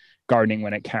 Gardening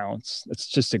When It Counts. It's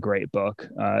just a great book.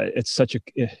 It's such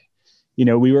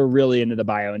we were really into the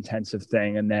biointensive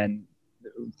thing, and then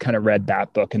kind of read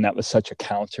that book, and that was such a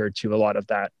counter to a lot of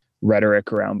that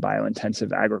rhetoric around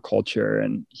biointensive agriculture.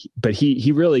 But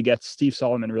Steve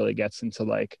Solomon really gets into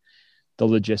like the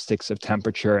logistics of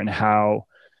temperature and how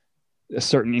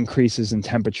certain increases in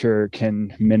temperature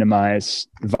can minimize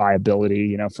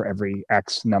viability. For every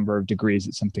X number of degrees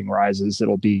that something rises,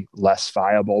 it'll be less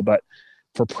viable. But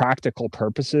for practical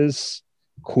purposes,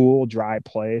 cool, dry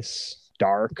place,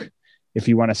 dark. If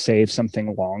you want to save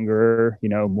something longer,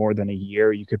 more than a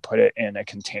year, you could put it in a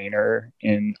container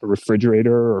in a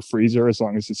refrigerator or freezer, as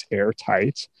long as it's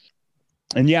airtight.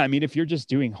 And if you're just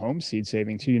doing home seed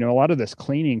saving too, a lot of this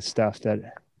cleaning stuff that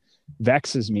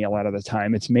vexes me a lot of the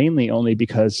time, it's mainly only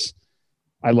because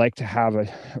I like to have a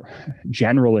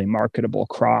generally marketable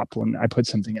crop when I put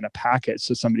something in a packet,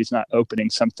 so somebody's not opening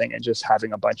something and just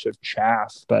having a bunch of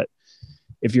chaff. But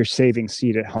if you're saving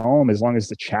seed at home, as long as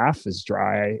the chaff is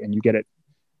dry and you get it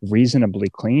reasonably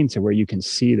clean to where you can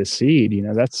see the seed,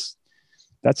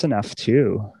 that's enough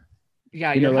too.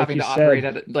 Yeah, you're having to operate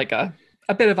at like a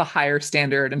bit of a higher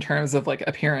standard in terms of like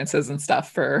appearances and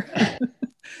stuff for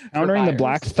countering the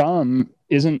black thumb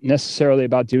isn't necessarily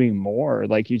about doing more.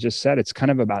 Like you just said, it's kind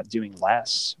of about doing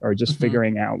less, or just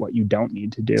figuring out what you don't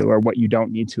need to do or what you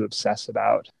don't need to obsess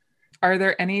about. Are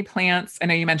there any plants? I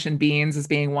know you mentioned beans as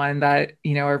being one that,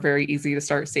 are very easy to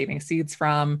start saving seeds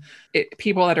from.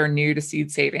 People that are new to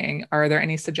seed saving, are there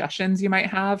any suggestions you might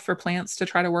have for plants to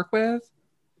try to work with?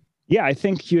 Yeah, I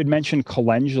think you had mentioned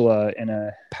calendula in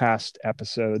a past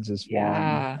episodes as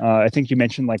well. I think you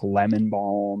mentioned like lemon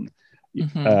balm.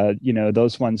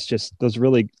 Those ones, just those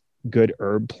really good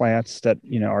herb plants that,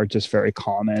 are just very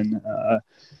common.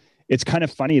 It's kind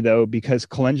of funny though, because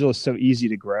calendula is so easy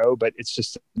to grow, but it's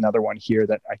just another one here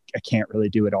that I can't really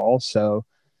do at all. So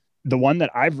the one that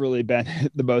I've really been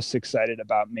the most excited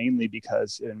about, mainly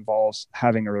because it involves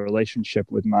having a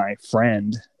relationship with my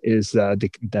friend, is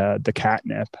the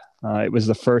catnip. It was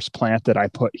the first plant that I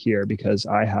put here because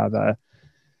I have a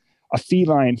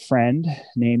feline friend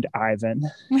named Ivan,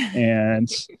 and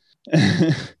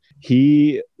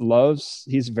he's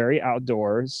very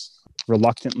outdoors,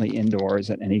 reluctantly indoors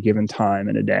at any given time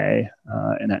in a day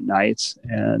and at nights.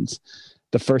 And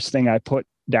the first thing I put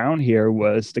down here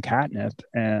was the catnip,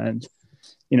 and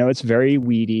it's very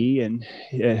weedy and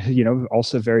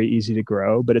also very easy to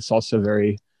grow, but it's also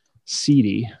very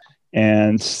seedy.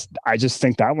 And I just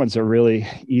think that one's a really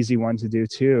easy one to do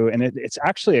too. And it's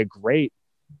actually a great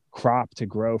crop to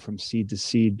grow from seed to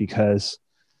seed, because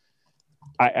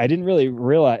I didn't really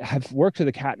realize, I've worked with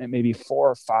the catnip maybe 4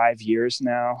 or 5 years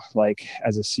now, like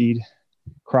as a seed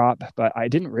crop, but I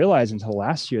didn't realize until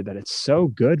last year that it's so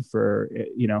good for,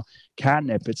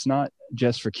 catnip. It's not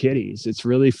just for kitties. It's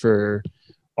really for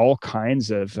all kinds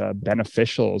of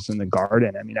beneficials in the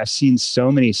garden. I mean, I've seen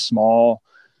so many small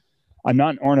I'm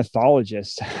not an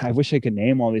ornithologist. I wish I could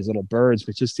name all these little birds,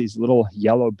 but just these little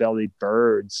yellow-bellied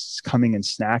birds coming and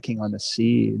snacking on the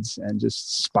seeds, and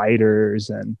just spiders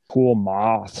and pool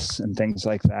moths and things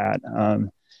like that.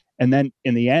 And then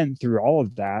in the end, through all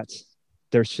of that,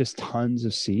 there's just tons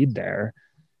of seed there.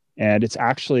 And it's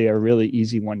actually a really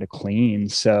easy one to clean.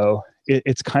 So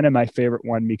it's kind of my favorite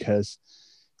one because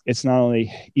it's not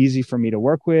only easy for me to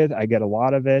work with, I get a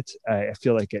lot of it. I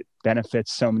feel like it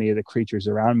benefits so many of the creatures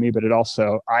around me, but it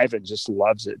also, Ivan just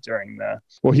loves it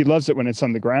he loves it when it's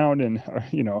on the ground and,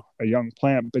 a young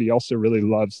plant, but he also really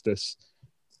loves this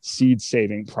seed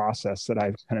saving process that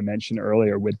I've kind of mentioned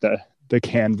earlier with the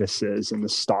canvases and the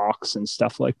stalks and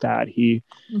stuff like that. He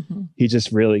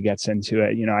just really gets into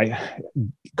it. I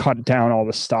cut down all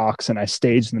the stalks and I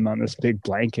stage them on this big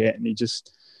blanket, and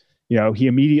he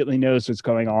immediately knows what's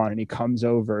going on, and he comes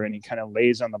over and he kind of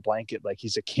lays on the blanket like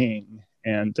he's a king.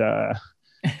 And,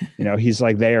 he's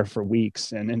like there for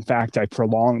weeks. And in fact, I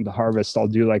prolonged the harvest. I'll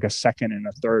do like a second and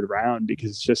a third round because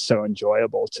it's just so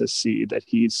enjoyable to see that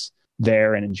he's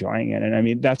there and enjoying it. And I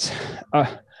mean, that's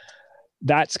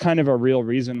kind of a real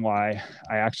reason why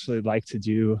I actually like to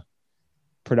do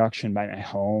production by my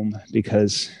home,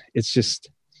 because it's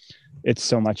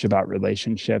so much about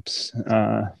relationships,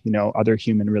 other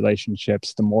human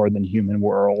relationships, the more than human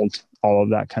world, all of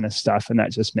that kind of stuff. And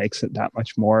that just makes it that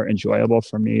much more enjoyable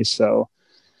for me. So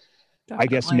definitely. I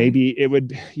guess maybe it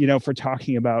would, if we're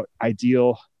talking about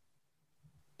ideal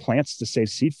plants to save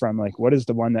seed from, like what is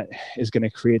the one that is going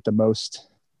to create the most,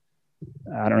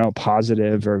 I don't know,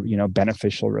 positive or,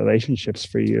 beneficial relationships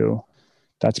for you?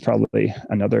 That's probably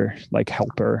another like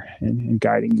helper in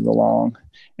guiding you along.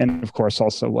 And of course,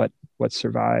 also what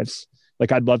survives.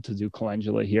 Like I'd love to do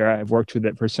calendula here. I've worked with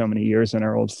it for so many years in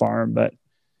our old farm, but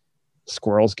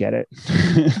squirrels get it.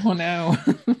 Oh no.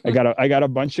 I got a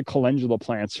bunch of calendula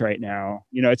plants right now.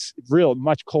 It's real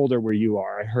much colder where you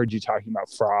are. I heard you talking about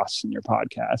frost in your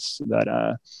podcast, but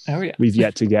oh yeah, we've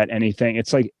yet to get anything.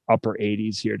 It's like upper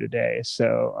 80s here today.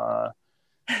 So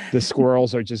the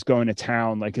squirrels are just going to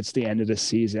town like it's the end of the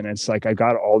season. It's like I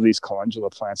got all these calendula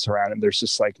plants around, and there's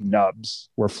just like nubs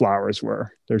where flowers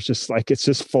were. There's just like, it's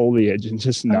just foliage and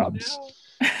just nubs. Oh,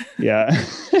 no. Yeah.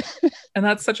 And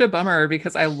that's such a bummer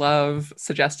because I love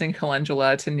suggesting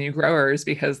calendula to new growers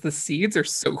because the seeds are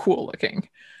so cool looking.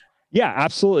 Yeah,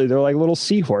 absolutely. They're like little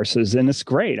seahorses, and it's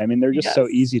great. I mean, they're just so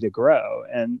easy to grow.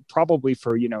 And probably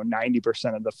for,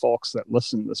 90% of the folks that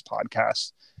listen to this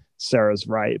podcast, Sarah's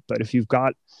right. But if you've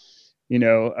got,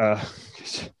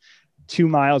 2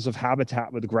 miles of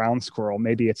habitat with ground squirrel,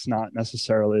 maybe it's not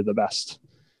necessarily the best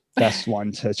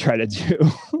one to try to do.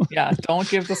 Yeah, don't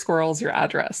give the squirrels your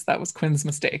address. That was Quinn's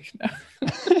mistake.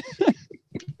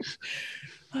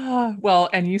 Well,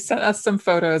 and you sent us some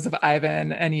photos of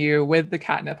Ivan and you with the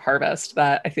catnip harvest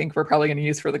that I think we're probably going to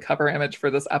use for the cover image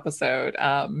for this episode,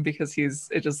 because it's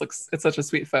such a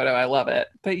sweet photo. I love it.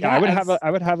 But yeah, I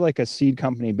would have like a seed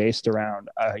company based around,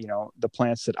 the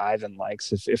plants that Ivan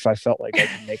likes if I felt like I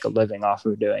could make a living off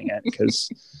of doing it, because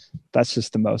that's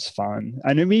just the most fun.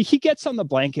 And I mean, he gets on the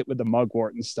blanket with the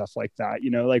mugwort and stuff like that.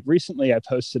 Like recently I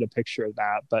posted a picture of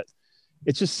that, but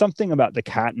it's just something about the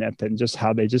catnip and just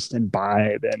how they just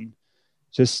imbibe and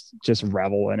just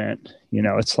revel in it.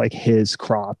 It's like his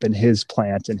crop and his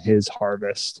plant and his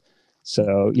harvest.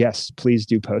 So yes, please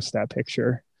do post that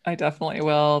picture. I definitely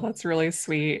will. That's really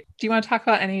sweet. Do you want to talk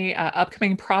about any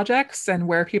upcoming projects and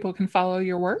where people can follow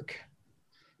your work?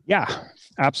 Yeah,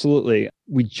 absolutely.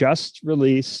 We just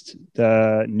released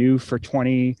the new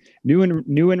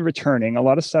and returning. A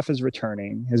lot of stuff is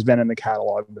returning, has been in the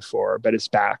catalog before, but it's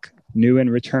back. New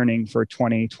and returning for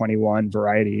 2021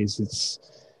 varieties. It's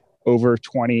over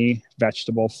 20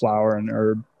 vegetable, flower, and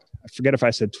herb. I forget if I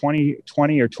said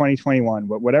 2020 or 2021,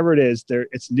 but whatever it is,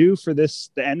 it's new for the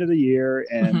end of the year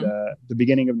and the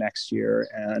beginning of next year.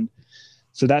 And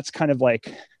so that's kind of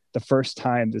like the first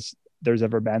time there's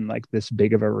ever been like this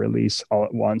big of a release all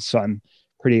at once. So I'm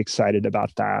pretty excited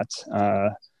about that.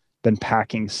 Been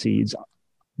packing seeds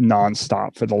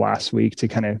nonstop for the last week to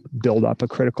kind of build up a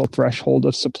critical threshold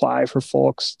of supply for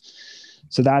folks.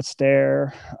 So that's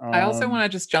there. I also want to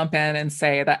just jump in and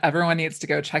say that everyone needs to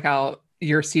go check out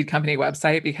your seed company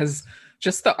website, because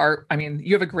just the art, I mean,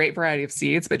 you have a great variety of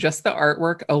seeds, but just the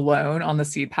artwork alone on the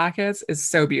seed packets is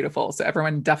so beautiful. So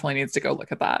everyone definitely needs to go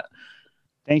look at that.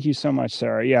 Thank you so much,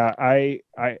 Sarah. Yeah,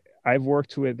 I've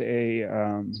worked with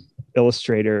a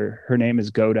illustrator. Her name is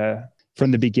Goda,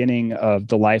 from the beginning of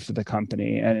the life of the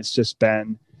company. And it's just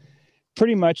been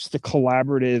pretty much the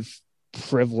collaborative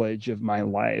privilege of my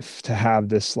life to have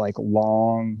this like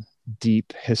long,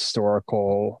 deep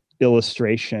historical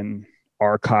illustration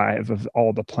archive of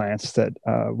all the plants that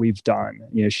we've done.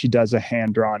 She does a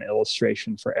hand-drawn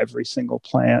illustration for every single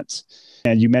plant.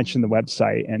 And you mentioned the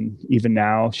website, and even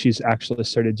now she's actually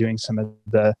started doing some of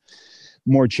the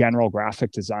more general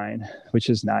graphic design, which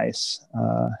is nice.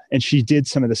 And she did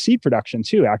some of the seed production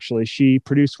too. Actually, she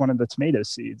produced one of the tomato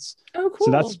seeds. Oh, cool.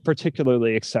 So that's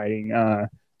particularly exciting.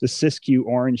 The Siskiyou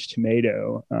orange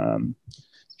tomato,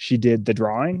 she did the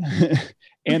drawing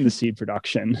and the seed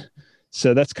production.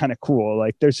 So that's kind of cool.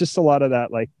 Like there's just a lot of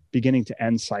that, like beginning to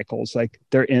end cycles, like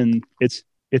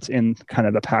it's in kind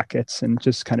of the packets and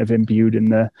just kind of imbued in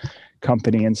the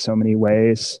company in so many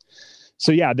ways.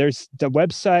 So yeah, there's the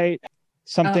website,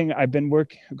 something I've been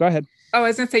working. Go ahead. Oh, I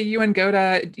was going to say, you and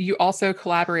Goda, you also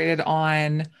collaborated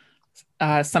on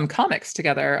some comics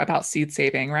together about seed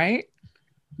saving, right?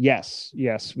 Yes.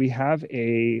 We have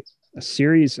a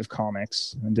series of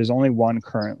comics, and there's only one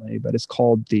currently, but it's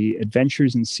called The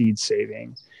Adventures in Seed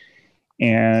Saving.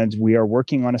 And we are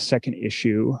working on a second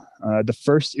issue. The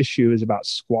first issue is about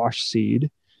squash seed,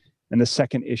 and the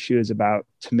second issue is about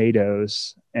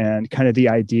tomatoes. And kind of the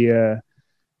idea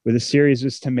with the series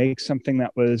was to make something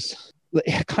that was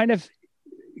kind of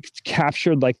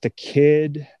captured like the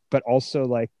kid, but also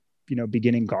like,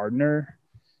 beginning gardener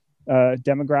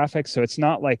demographic. So it's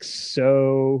not like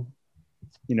so,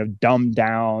 dumbed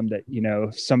down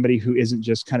that, somebody who isn't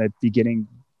just kind of beginning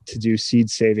to do seed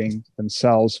saving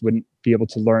themselves wouldn't be able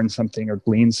to learn something or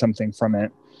glean something from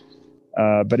it.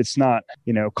 But it's not,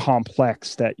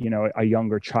 complex that, a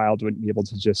younger child wouldn't be able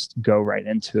to just go right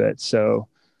into it. So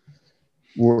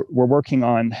we're working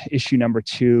on issue number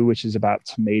 2, which is about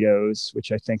tomatoes,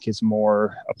 which I think is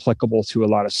more applicable to a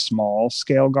lot of small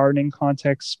scale gardening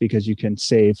contexts, because you can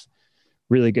save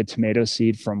really good tomato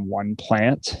seed from one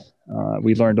plant.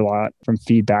 We learned a lot from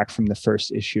feedback from the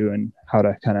first issue and how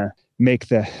to kind of make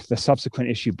the subsequent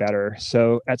issue better.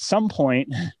 So at some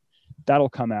point that'll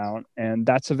come out, and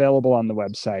that's available on the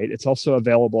website. It's also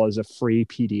available as a free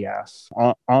PDF.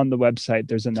 On the website,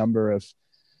 there's a number of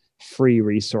free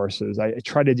resources. I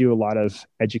try to do a lot of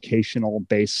educational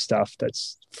based stuff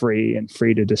that's free and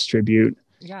free to distribute.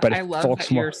 Yeah, but I love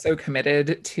that you're so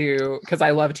committed to, because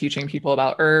I love teaching people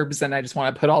about herbs, and I just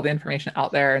want to put all the information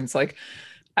out there. And it's like,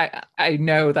 I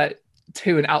know that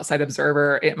to an outside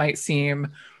observer, it might seem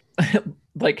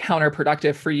like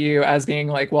counterproductive for you as being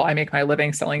like, well, I make my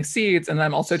living selling seeds, and then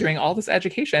I'm also doing all this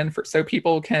education so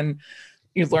people can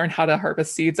learn how to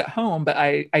harvest seeds at home. But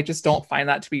I just don't find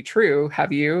that to be true.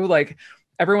 Have you? Like,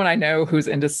 everyone I know who's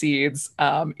into seeds,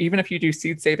 even if you do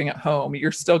seed saving at home,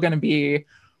 you're still going to be,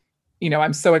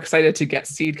 I'm so excited to get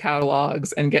seed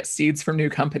catalogs and get seeds from new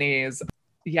companies.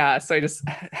 Yeah. So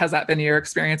has that been your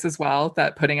experience as well,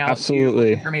 that putting out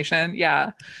absolutely information?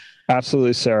 Yeah.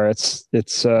 Absolutely, Sarah.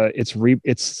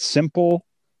 It's simple,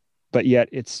 but yet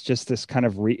it's just this kind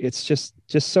of it's just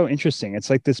so interesting. It's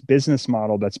like this business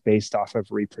model that's based off of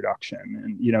reproduction,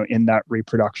 and in that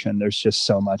reproduction, there's just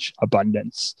so much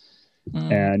abundance.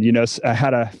 And I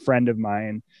had a friend of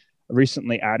mine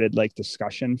recently added like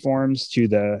discussion forums to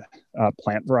the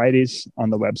plant varieties on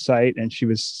the website, and she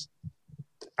was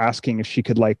asking if she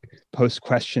could like post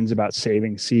questions about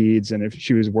saving seeds, and if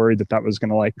she was worried that was going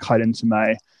to like cut into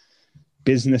my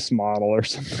business model or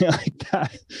something like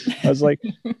that. I was like,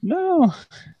 no,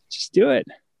 just do it.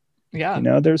 Yeah.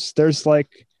 There's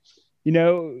like,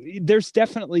 there's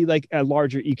definitely like a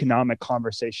larger economic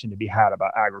conversation to be had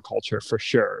about agriculture for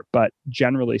sure. But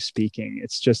generally speaking,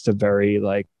 it's just a very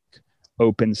like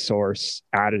open source,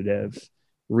 additive,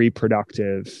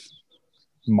 reproductive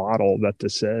model that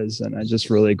this is. And I'm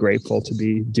just really grateful to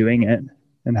be doing it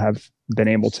and have been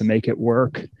able to make it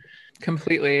work.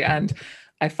 Completely. And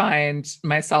I find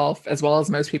myself, as well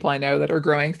as most people I know that are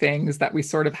growing things, that we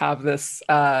sort of have this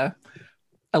a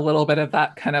little bit of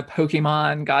that kind of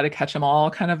Pokemon, gotta catch them all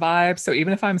kind of vibe. So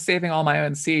even if I'm saving all my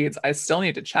own seeds, I still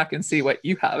need to check and see what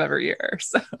you have every year.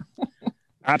 So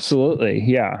absolutely.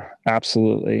 Yeah,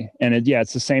 absolutely. And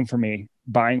it's the same for me.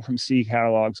 Buying from seed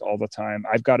catalogs all the time.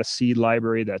 I've got a seed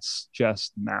library that's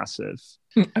just massive.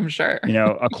 I'm sure.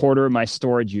 A quarter of my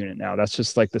storage unit now, that's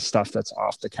just like the stuff that's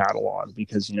off the catalog,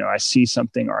 because, I see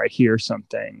something or I hear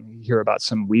something, hear about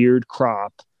some weird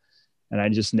crop, and I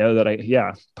just know that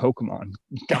Pokemon,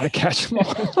 gotta catch them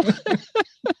all.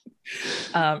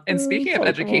 And speaking of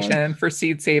education for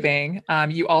seed saving,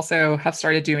 you also have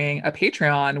started doing a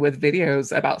Patreon with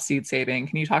videos about seed saving.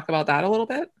 Can you talk about that a little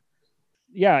bit?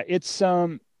 Yeah,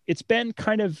 it's been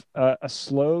kind of a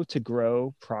slow to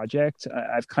grow project.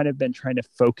 I've kind of been trying to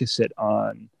focus it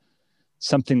on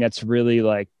something that's really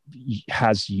like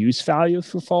has use value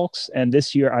for folks. And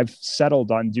this year I've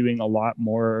settled on doing a lot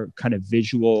more kind of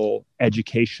visual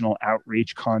educational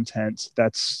outreach content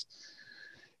that's,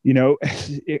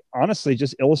 honestly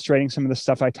just illustrating some of the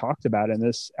stuff I talked about in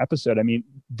this episode. I mean,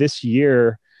 this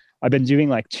year I've been doing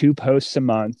like 2 posts a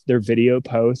month. They're video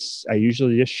posts. I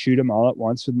usually just shoot them all at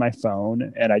once with my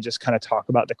phone, and I just kind of talk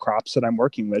about the crops that I'm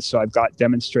working with. So I've got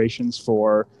demonstrations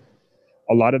for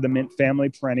a lot of the mint family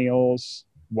perennials,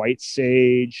 white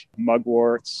sage,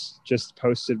 mugworts, just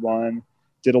posted one,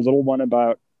 did a little one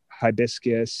about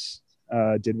hibiscus,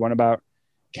 did one about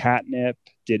catnip,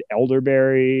 did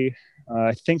elderberry.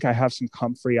 I think I have some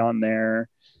comfrey on there.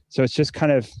 So it's just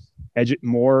kind of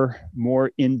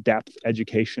more in-depth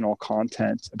educational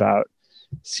content about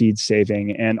seed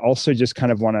saving, and also just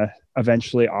kind of want to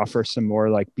eventually offer some more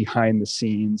like behind the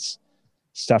scenes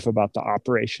stuff about the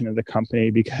operation of the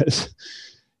company, because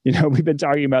we've been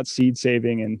talking about seed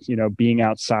saving and being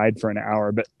outside for an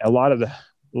hour, but a lot of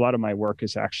my work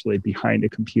is actually behind a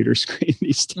computer screen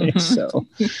these days. So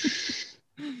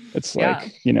it's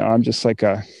like, I'm just like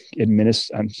I'm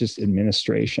just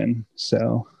administration.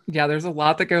 So yeah, there's a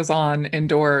lot that goes on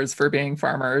indoors for being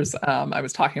farmers. I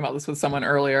was talking about this with someone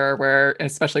earlier, where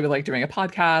especially with like doing a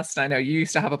podcast, I know you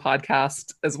used to have a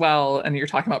podcast as well, and you're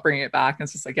talking about bringing it back. And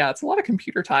it's just like, yeah, it's a lot of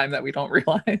computer time that we don't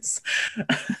realize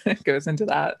it goes into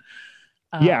that.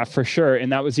 Yeah, for sure.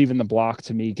 And that was even the block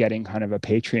to me getting kind of a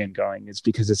Patreon going, is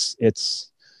because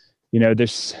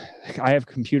I have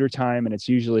computer time and it's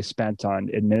usually spent on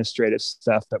administrative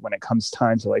stuff. But when it comes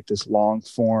time to like this long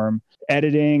form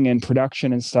editing and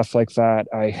production and stuff like that,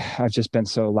 I've just been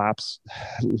so lax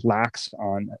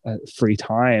on free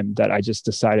time that I just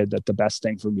decided that the best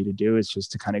thing for me to do is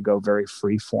just to kind of go very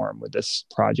free form with this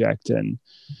project and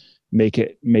make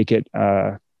it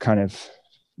kind of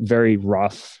very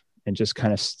rough and just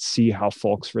kind of see how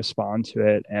folks respond to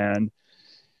it. And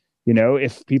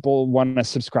if people want to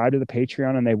subscribe to the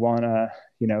Patreon and they want to,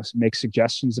 make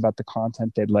suggestions about the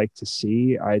content they'd like to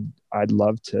see, I'd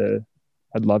love to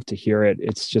hear it.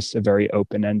 It's just a very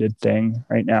open-ended thing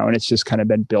right now. And it's just kind of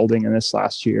been building in this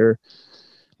last year.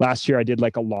 Last year, I did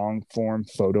like a long form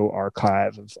photo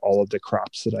archive of all of the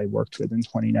crops that I worked with in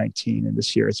 2019. And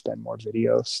this year it's been more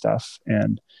video stuff.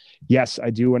 And yes,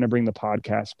 I do want to bring the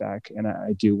podcast back. And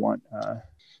I do want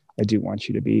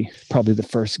you to be probably the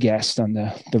first guest on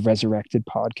the Resurrected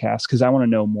podcast, because I want to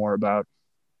know more about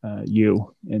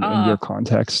you and your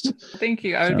context. Thank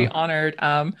you. I would be honored.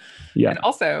 And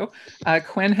also,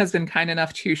 Quinn has been kind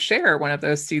enough to share one of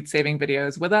those seed saving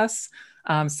videos with us.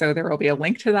 So there will be a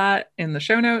link to that in the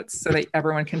show notes so that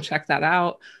everyone can check that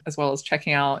out, as well as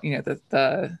checking out,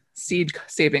 the seed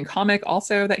saving comic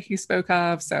also that he spoke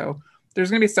of. So there's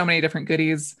going to be so many different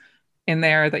goodies in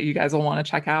there that you guys will want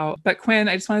to check out. But Quinn,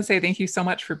 I just want to say thank you so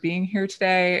much for being here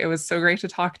today. It was so great to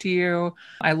talk to you.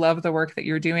 I love the work that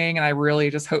you're doing, and I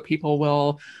really just hope people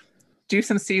will do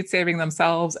some seed saving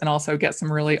themselves and also get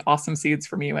some really awesome seeds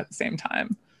from you at the same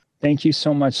time. Thank you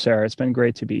so much, Sarah. It's been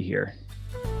great to be here.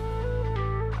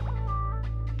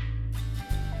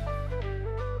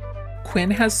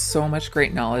 Quinn has so much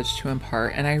great knowledge to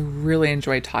impart, and I really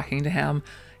enjoyed talking to him.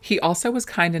 He also was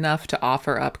kind enough to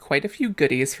offer up quite a few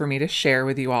goodies for me to share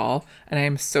with you all, and I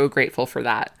am so grateful for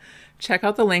that. Check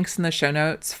out the links in the show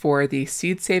notes for the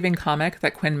seed saving comic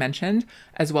that Quinn mentioned,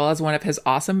 as well as one of his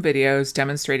awesome videos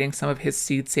demonstrating some of his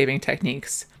seed saving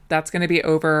techniques. That's going to be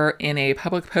over in a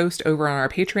public post over on our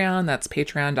Patreon. That's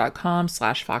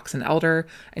patreon.com/foxandelder,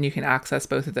 and you can access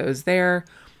both of those there.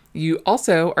 You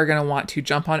also are going to want to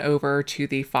jump on over to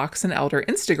the Fox and Elder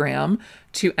Instagram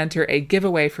to enter a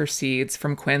giveaway for seeds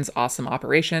from Quinn's awesome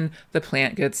operation, the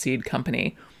Plant Good Seed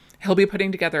Company. He'll be putting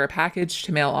together a package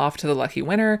to mail off to the lucky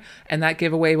winner, and that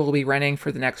giveaway will be running for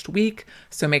the next week,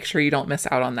 so make sure you don't miss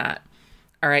out on that.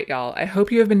 All right, y'all, I hope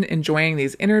you have been enjoying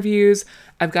these interviews.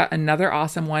 I've got another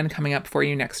awesome one coming up for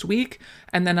you next week,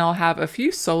 and then I'll have a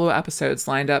few solo episodes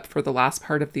lined up for the last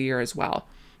part of the year as well.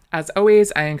 As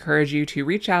always, I encourage you to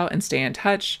reach out and stay in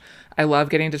touch. I love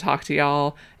getting to talk to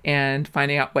y'all and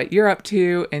finding out what you're up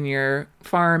to in your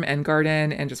farm and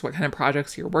garden and just what kind of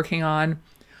projects you're working on.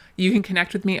 You can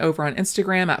connect with me over on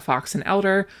Instagram at Fox and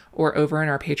Elder or over in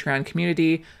our Patreon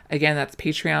community. Again, that's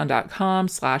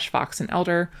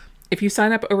patreon.com/foxandelder. If you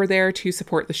sign up over there to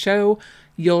support the show,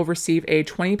 you'll receive a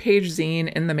 20-page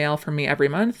zine in the mail from me every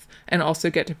month and also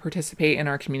get to participate in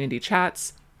our community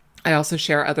chats. I also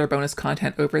share other bonus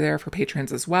content over there for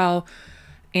patrons as well.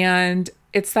 And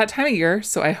it's that time of year,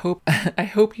 so I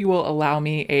hope you will allow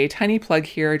me a tiny plug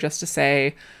here just to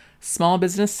say Small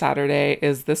Business Saturday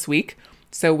is this week.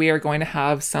 So we are going to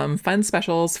have some fun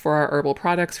specials for our herbal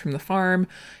products from the farm.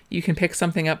 You can pick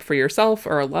something up for yourself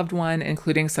or a loved one,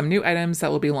 including some new items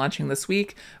that will be launching this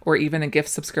week, or even a gift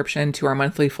subscription to our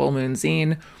monthly full moon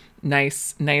zine.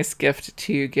 Nice gift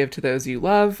to give to those you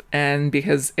love. And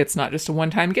because it's not just a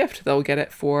one-time gift, they'll get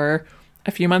it for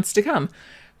a few months to come.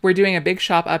 We're doing a big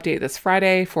shop update this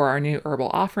Friday for our new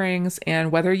herbal offerings.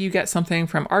 And whether you get something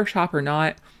from our shop or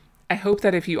not, I hope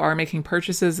that if you are making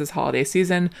purchases this holiday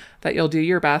season, that you'll do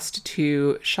your best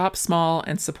to shop small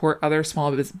and support other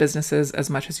small businesses as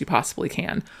much as you possibly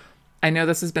can. I know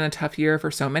this has been a tough year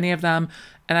for so many of them,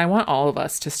 and I want all of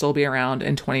us to still be around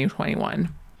in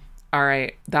 2021. All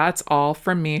right, that's all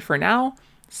from me for now.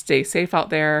 Stay safe out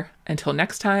there. Until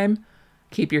next time,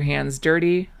 keep your hands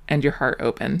dirty and your heart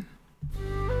open.